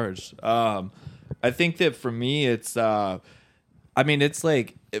as charged. I think that for me, it's, it's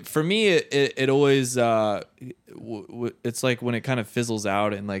like, for me, it always, it's like when it kind of fizzles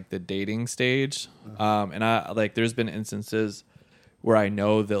out in like the dating stage. And I like, there's been instances where I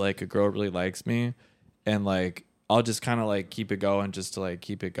know that like a girl really likes me and like, I'll just kind of like keep it going just to like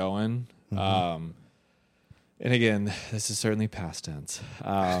keep it going. And again, this is certainly past tense.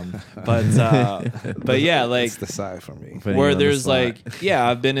 But yeah, like It's the side for me. Putting you where on the there's spot. like, yeah,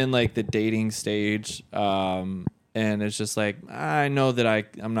 I've been in like the dating stage. And it's just like, I know that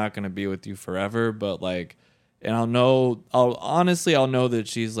I'm not going to be with you forever, but like, and I'll know that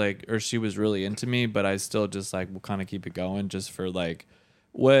she's like, or she was really into me, but I still just like, will kind of keep it going just for like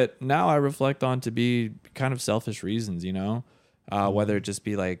what now I reflect on to be kind of selfish reasons, you know? Whether it just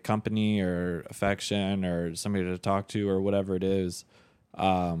be like company or affection or somebody to talk to or whatever it is.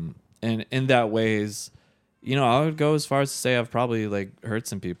 And in that ways, you know, I would go as far as to say I've probably like hurt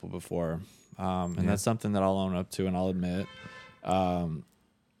some people before. And that's something that I'll own up to and I'll admit. That's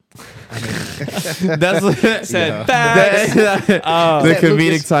what Said facts. the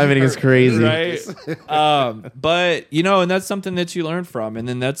comedic timing is crazy. Right. But you know, and that's something that you learn from. And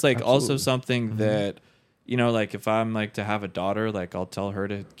then that's like also something that, you know, like if I'm like to have a daughter, like I'll tell her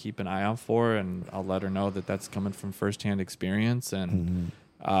to keep an eye out for, and I'll let her know that that's coming from firsthand experience. And,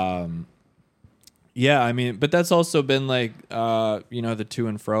 yeah, I mean, but that's also been like, you know, the to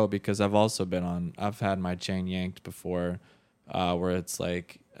and fro, because I've had my chain yanked before, where it's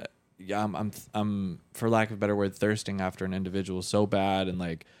like, yeah, I'm for lack of a better word, thirsting after an individual so bad. And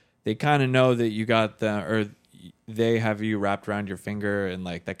like, they kind of know that you got them, or they have you wrapped around your finger, and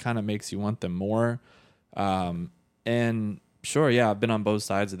like, that kind of makes you want them more. And sure, yeah, I've been on both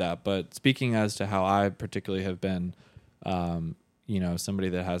sides of that, but speaking as to how I particularly have been, you know, somebody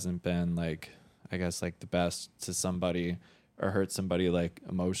that hasn't been like, I guess like the best to somebody or hurt somebody like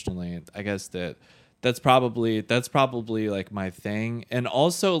emotionally, I guess that's probably like my thing. And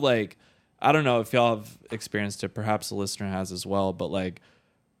also like, I don't know if y'all have experienced it, perhaps the listener has as well, but like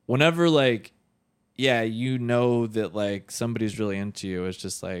whenever like, yeah, you know that like somebody's really into you, it's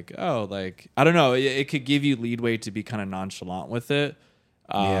just like, oh, like, I don't know, it could give you leadway to be kind of nonchalant with it.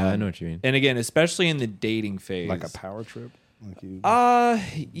 Yeah, I know what you mean. And again, especially in the dating phase, Like a power trip. Like you,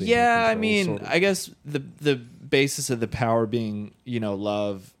 yeah, I control, mean, sort of. I guess the basis of the power being, you know,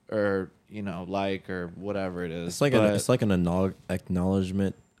 love or, you know, like, or whatever it is. It's like an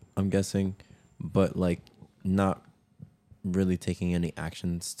acknowledgement, I'm guessing, but like not really taking any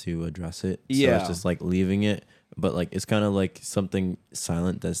actions to address it. So Yeah. it's just like leaving it, but like it's kind of like something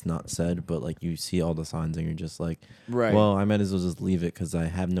silent that's not said, but like you see all the signs and you're just like, Right. well, I might as well just leave it because I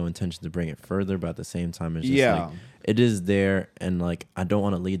have no intention to bring it further, but at the same time it's just Yeah. like it is there, and like I don't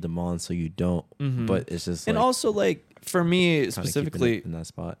want to lead them on, so you don't, but it's just and like, also like for me kinda keeping specifically, it in that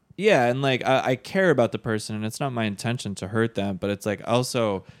spot. yeah, and like I care about the person, and it's not my intention to hurt them, but it's like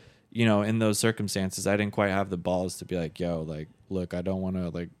also, you know, in those circumstances, I didn't quite have the balls to be like, yo, like, look, I don't want to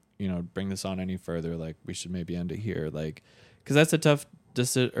like, you know, bring this on any further. Like, we should maybe end it here, like, because that's a tough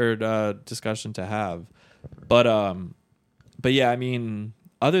discussion to have. But yeah, I mean,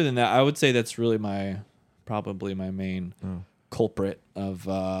 other than that, I would say that's really probably my main culprit of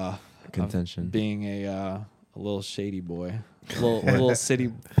Contention. of being a little shady boy, a little city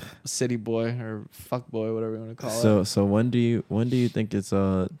boy or fuck boy, whatever you want to call it. So when do you think it's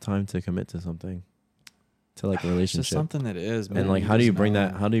time to commit to something? to like a It's just relationship? something that is, man. And like, You how do you just bring know.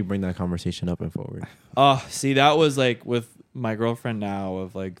 that? How do you bring that conversation up and forward? Oh, see, that was like with my girlfriend now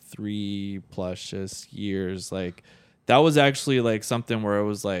of like 3+ just years. Like that was actually like something where it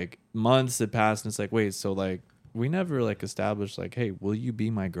was like months had passed and it's like, wait, so like we never like established like, hey, will you be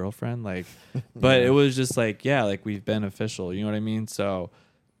my girlfriend? Like, but it was just like, yeah, like we've been official. You know what I mean? So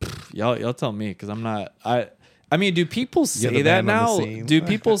y'all tell me because I'm not. I mean, do people say the that man on the now? scene. Do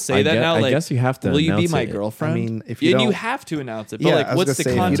people say that now? I Like, guess you have to. will you be announce my it. girlfriend? I mean, if you and you don't- have to announce it. But Yeah, like, I was what's gonna the say,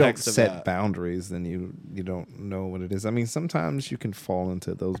 if you don't context of set that? boundaries, then you don't know what it is. I mean, sometimes you can fall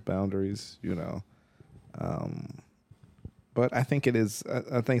into those boundaries, but I think it is.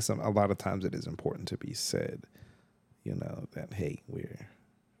 I think a lot of times it is important to be said, that hey,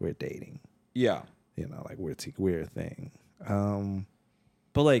 we're dating, Yeah. like we're a thing.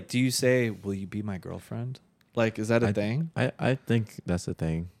 But like, do you say, "Will you be my girlfriend"? Like, is that a thing? I think that's a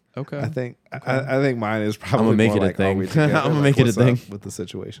thing. Okay. I think I think mine is probably I'ma make more it a like, thing. are we together? I'ma Like, make it a what's up thing. with the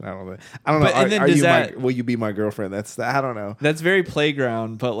situation. I don't know. I don't know. But- and then are does you that- will you be my girlfriend? I don't know. That's very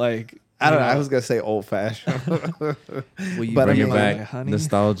playground, but like, I don't know. you I was gonna say old fashioned. Will you but I Bring mean, it my back, honey?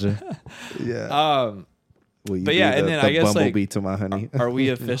 nostalgia. yeah. Will you but be yeah, the, and then the I guess, like, bumblebee to my honey? Are we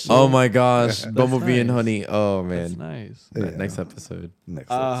official? Oh my gosh, Bumblebee and nice. Honey. Oh That's man, nice. Yeah. Next episode. Next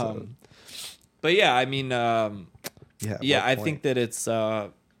episode. But yeah, I mean, Yeah. yeah, what I point? think that it's, I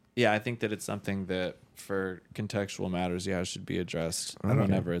think that it's something that for contextual matters, should be addressed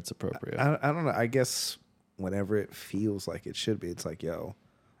whenever it's appropriate. I don't know. I guess whenever it feels like it should be, it's like, yo,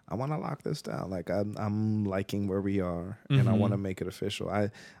 I want to lock this down. Like I'm liking where we are, and I want to make it official. A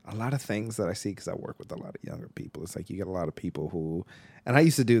lot of things that I see, because I work with a lot of younger people. It's like you get a lot of people who, and I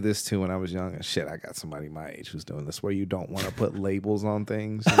used to do this too when I was young. And shit, I got somebody my age who's doing this, where you don't want to put labels on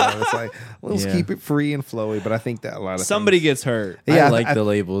things. It's like, let's Yeah. keep it free and flowy. But I think that a lot of Somebody things, gets hurt. Yeah, I like the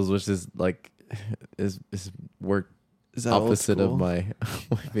labels, which is like is work Is that old opposite of school? my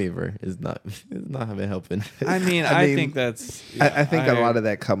favor. Is not having helping. I mean, I I mean, think that's. I think a lot of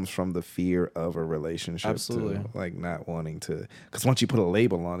that comes from the fear of a relationship. Absolutely. Too. Like not wanting to, because once you put a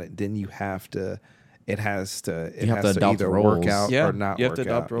label on it, then you have to. It has to. It You have has to to adopt either roles. work out Yeah, or not. you have work to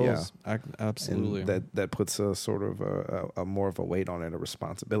adopt out. roles. Yeah. Absolutely. And that puts a sort of a more of a weight on it, a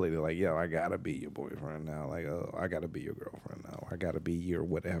responsibility. Like, yo, I gotta be your boyfriend now. Like, oh, I gotta be your girlfriend now. I gotta be your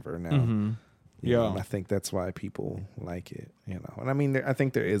whatever now. Mhm. You know, Yeah. and I think that's why people like it. And I mean, I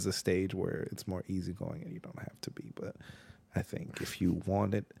think there is a stage where it's more easygoing, and you don't have to be. But I think if you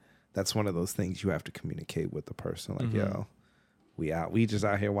want it, that's one of those things you have to communicate with the person. Like, yo, we just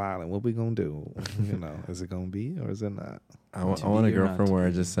out here wilding. What we gonna do? Is it gonna be or is it not? I want To a be or not girlfriend to where I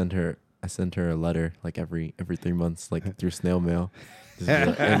be. just send her. I send her a letter like every 3 months, like through snail mail. Just be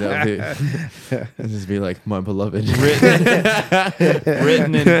like, and just be like, my beloved.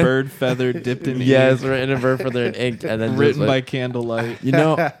 Written in bird feather, dipped in Yes, ink, written in bird feather and ink, and then written just, by like, candlelight. you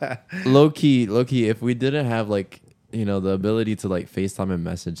know, low key. If we didn't have like the ability to like FaceTime and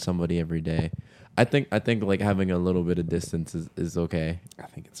message somebody every day, I think like having a little bit of distance is okay. I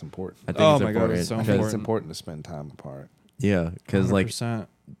think it's important. I think Oh it's my God, important. it's so I think important. it's important to spend time apart. Yeah, because like 100%.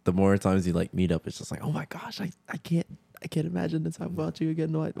 the more times you like meet up, it's just like, oh my gosh, I can't imagine to talk about you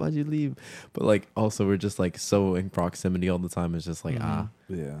again. Why'd you leave? But like also we're just like so in proximity all the time. It's just like Yeah.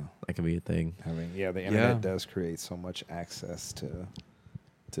 that can be a thing. The internet does create so much access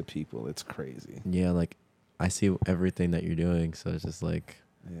to people. It's crazy. Yeah, like I see everything that you're doing, so it's just like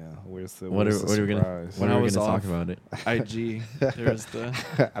Yeah. Where's the what are where's the we gonna surprise? When when I are we was gonna talk off- about it? IG. There's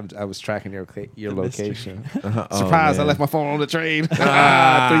the. I was tracking your The mystery. location. Oh, Surprise! I man. left my phone on the train. Threw you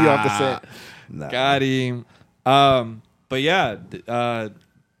off the set. Nah. Got him. But yeah,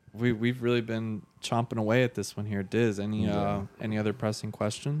 we've really been chomping away at this one here. Diz, any other pressing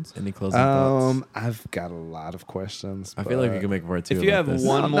questions? Any closing thoughts? I've got a lot of questions. I feel like we but- can make part two. If you about have this.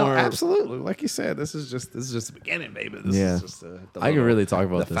 one No, more- absolutely. Like you said, this is just the beginning, baby. This Yeah. is just the I can really talk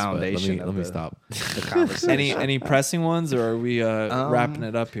about the this. foundation But of let me the- stop. the conversation. Any pressing ones, or are we wrapping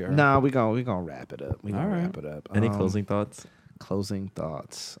it up here? Nah, we gonna wrap it up. We gonna All right. wrap it up. Any closing thoughts? closing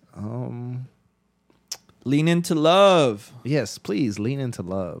thoughts? Lean into love. Yes, please lean into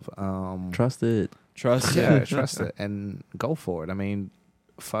love. Trust it. Trust Yeah, it. trust it and go for it. I mean,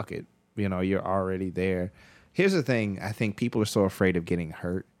 fuck it. You're already there. Here's the thing. I think people are so afraid of getting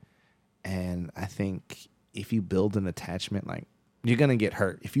hurt. And I think if you build an attachment, like you're going to get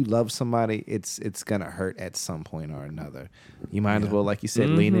hurt. If you love somebody, it's going to hurt at some point or another. You might as well, like you said,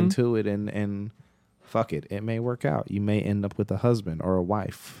 lean into it and fuck it. It may work out. You may end up with a husband or a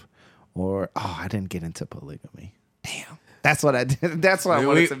wife or, I didn't get into polygamy. Damn. That's what I did. That's what I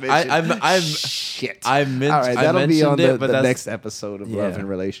wanted to mention. Shit. I All right, I that'll be on mentioned it, the but that's next episode of Love Yeah. and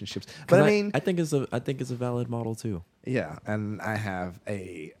Relationships. But I mean, I think it's a valid model too. yeah, and I have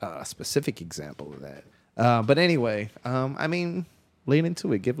a specific example of that. But anyway, I mean, lean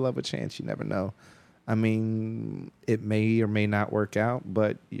into it. Give love a chance. You never know. I mean, it may or may not work out,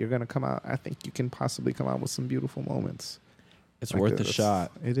 but you're gonna come out. I think you can possibly come out with some beautiful moments. It's Like worth a this.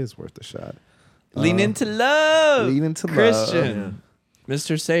 shot. It is worth a shot. Lean into love. Lean into love. Christian.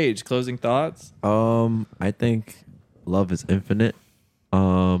 Mr. Sage, closing thoughts? I think love is infinite.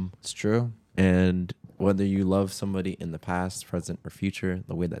 It's true. And whether you love somebody in the past, present, or future,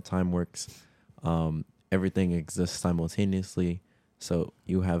 the way that time works, everything exists simultaneously. So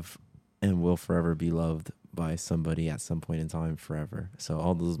you have and will forever be loved by somebody at some point in time forever. So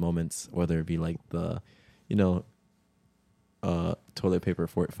all those moments, whether it be like the, toilet paper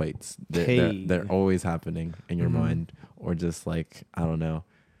fort fights, they're always happening in your mind, or just like, I don't know,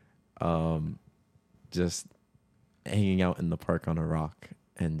 just hanging out in the park on a rock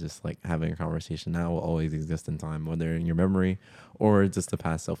and just like having a conversation, that will always exist in time, whether in your memory or just the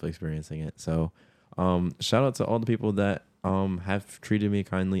past self experiencing it. So shout out to all the people that have treated me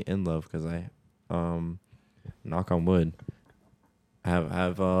kindly in love, because I knock on wood,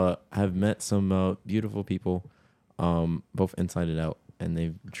 have met some beautiful people, both inside and out, and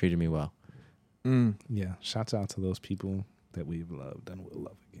they've treated me well. Yeah, shouts out to those people that we've loved and will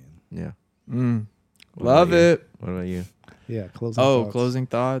love again. Yeah. What Love about you? it. What about you? Yeah, closing. Oh, thoughts closing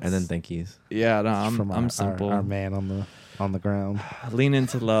thoughts. And then thank yous. Yeah, no, from I'm our simple. Our man on the ground. Lean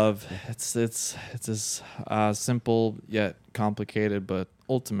into love. It's as simple yet complicated, but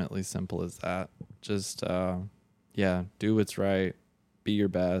ultimately simple as that. Just do what's right. Be your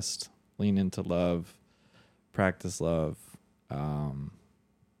best. Lean into love. Practice love. And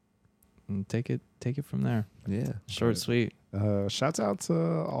take it from there. Yeah. Short, sweet. Shouts out to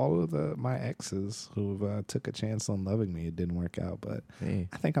all of my exes who took a chance on loving me. It didn't work out, but Hey.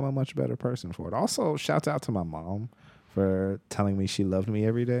 I think I'm a much better person for it. Also, shouts out to my mom for telling me she loved me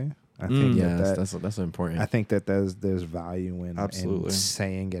every day. I think Yes, that's important. I think that there's value in Absolutely.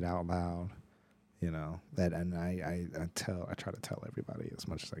 saying it out loud. That, and I try to tell everybody as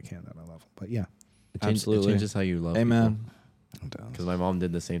much as I can that I love them. But yeah, It Absolutely. changes how you love. Amen. I'm done. Because my mom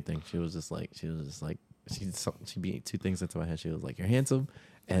did the same thing. She'd be two things into my head. She was like, "You're handsome,"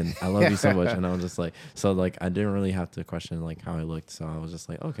 and "I love you so much." And I was just like, I didn't really have to question like how I looked. So I was just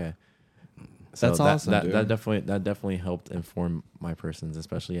like, okay. So That's awesome, dude. That definitely helped inform my persons,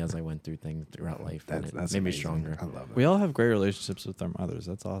 especially as I went through things throughout life. And it made me amazing. stronger. I love it. We all have great relationships with our mothers.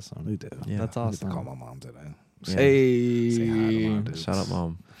 That's awesome. We do. Yeah. That's I need to awesome. call my mom today. Yeah. Hey. Say hi to my dudes. Shout out,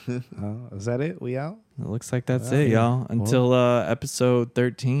 mom. Is that it? We out? It looks like that's Well, it, yeah. y'all. Until episode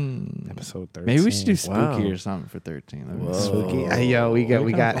 13. Episode 13. Maybe we should do spooky Wow. or something for 13. That'd be Whoa. spooky. Spooky. Hey, yo, we That'd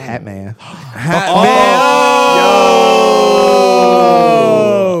be got kinda Hat fun. Man.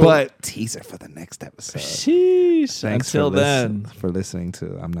 Oh! But teaser for the next episode. Sheesh. Thanks Until for then. for listening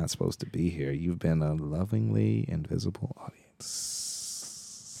to I'm Not Supposed to Be Here. You've been a lovingly invisible audience.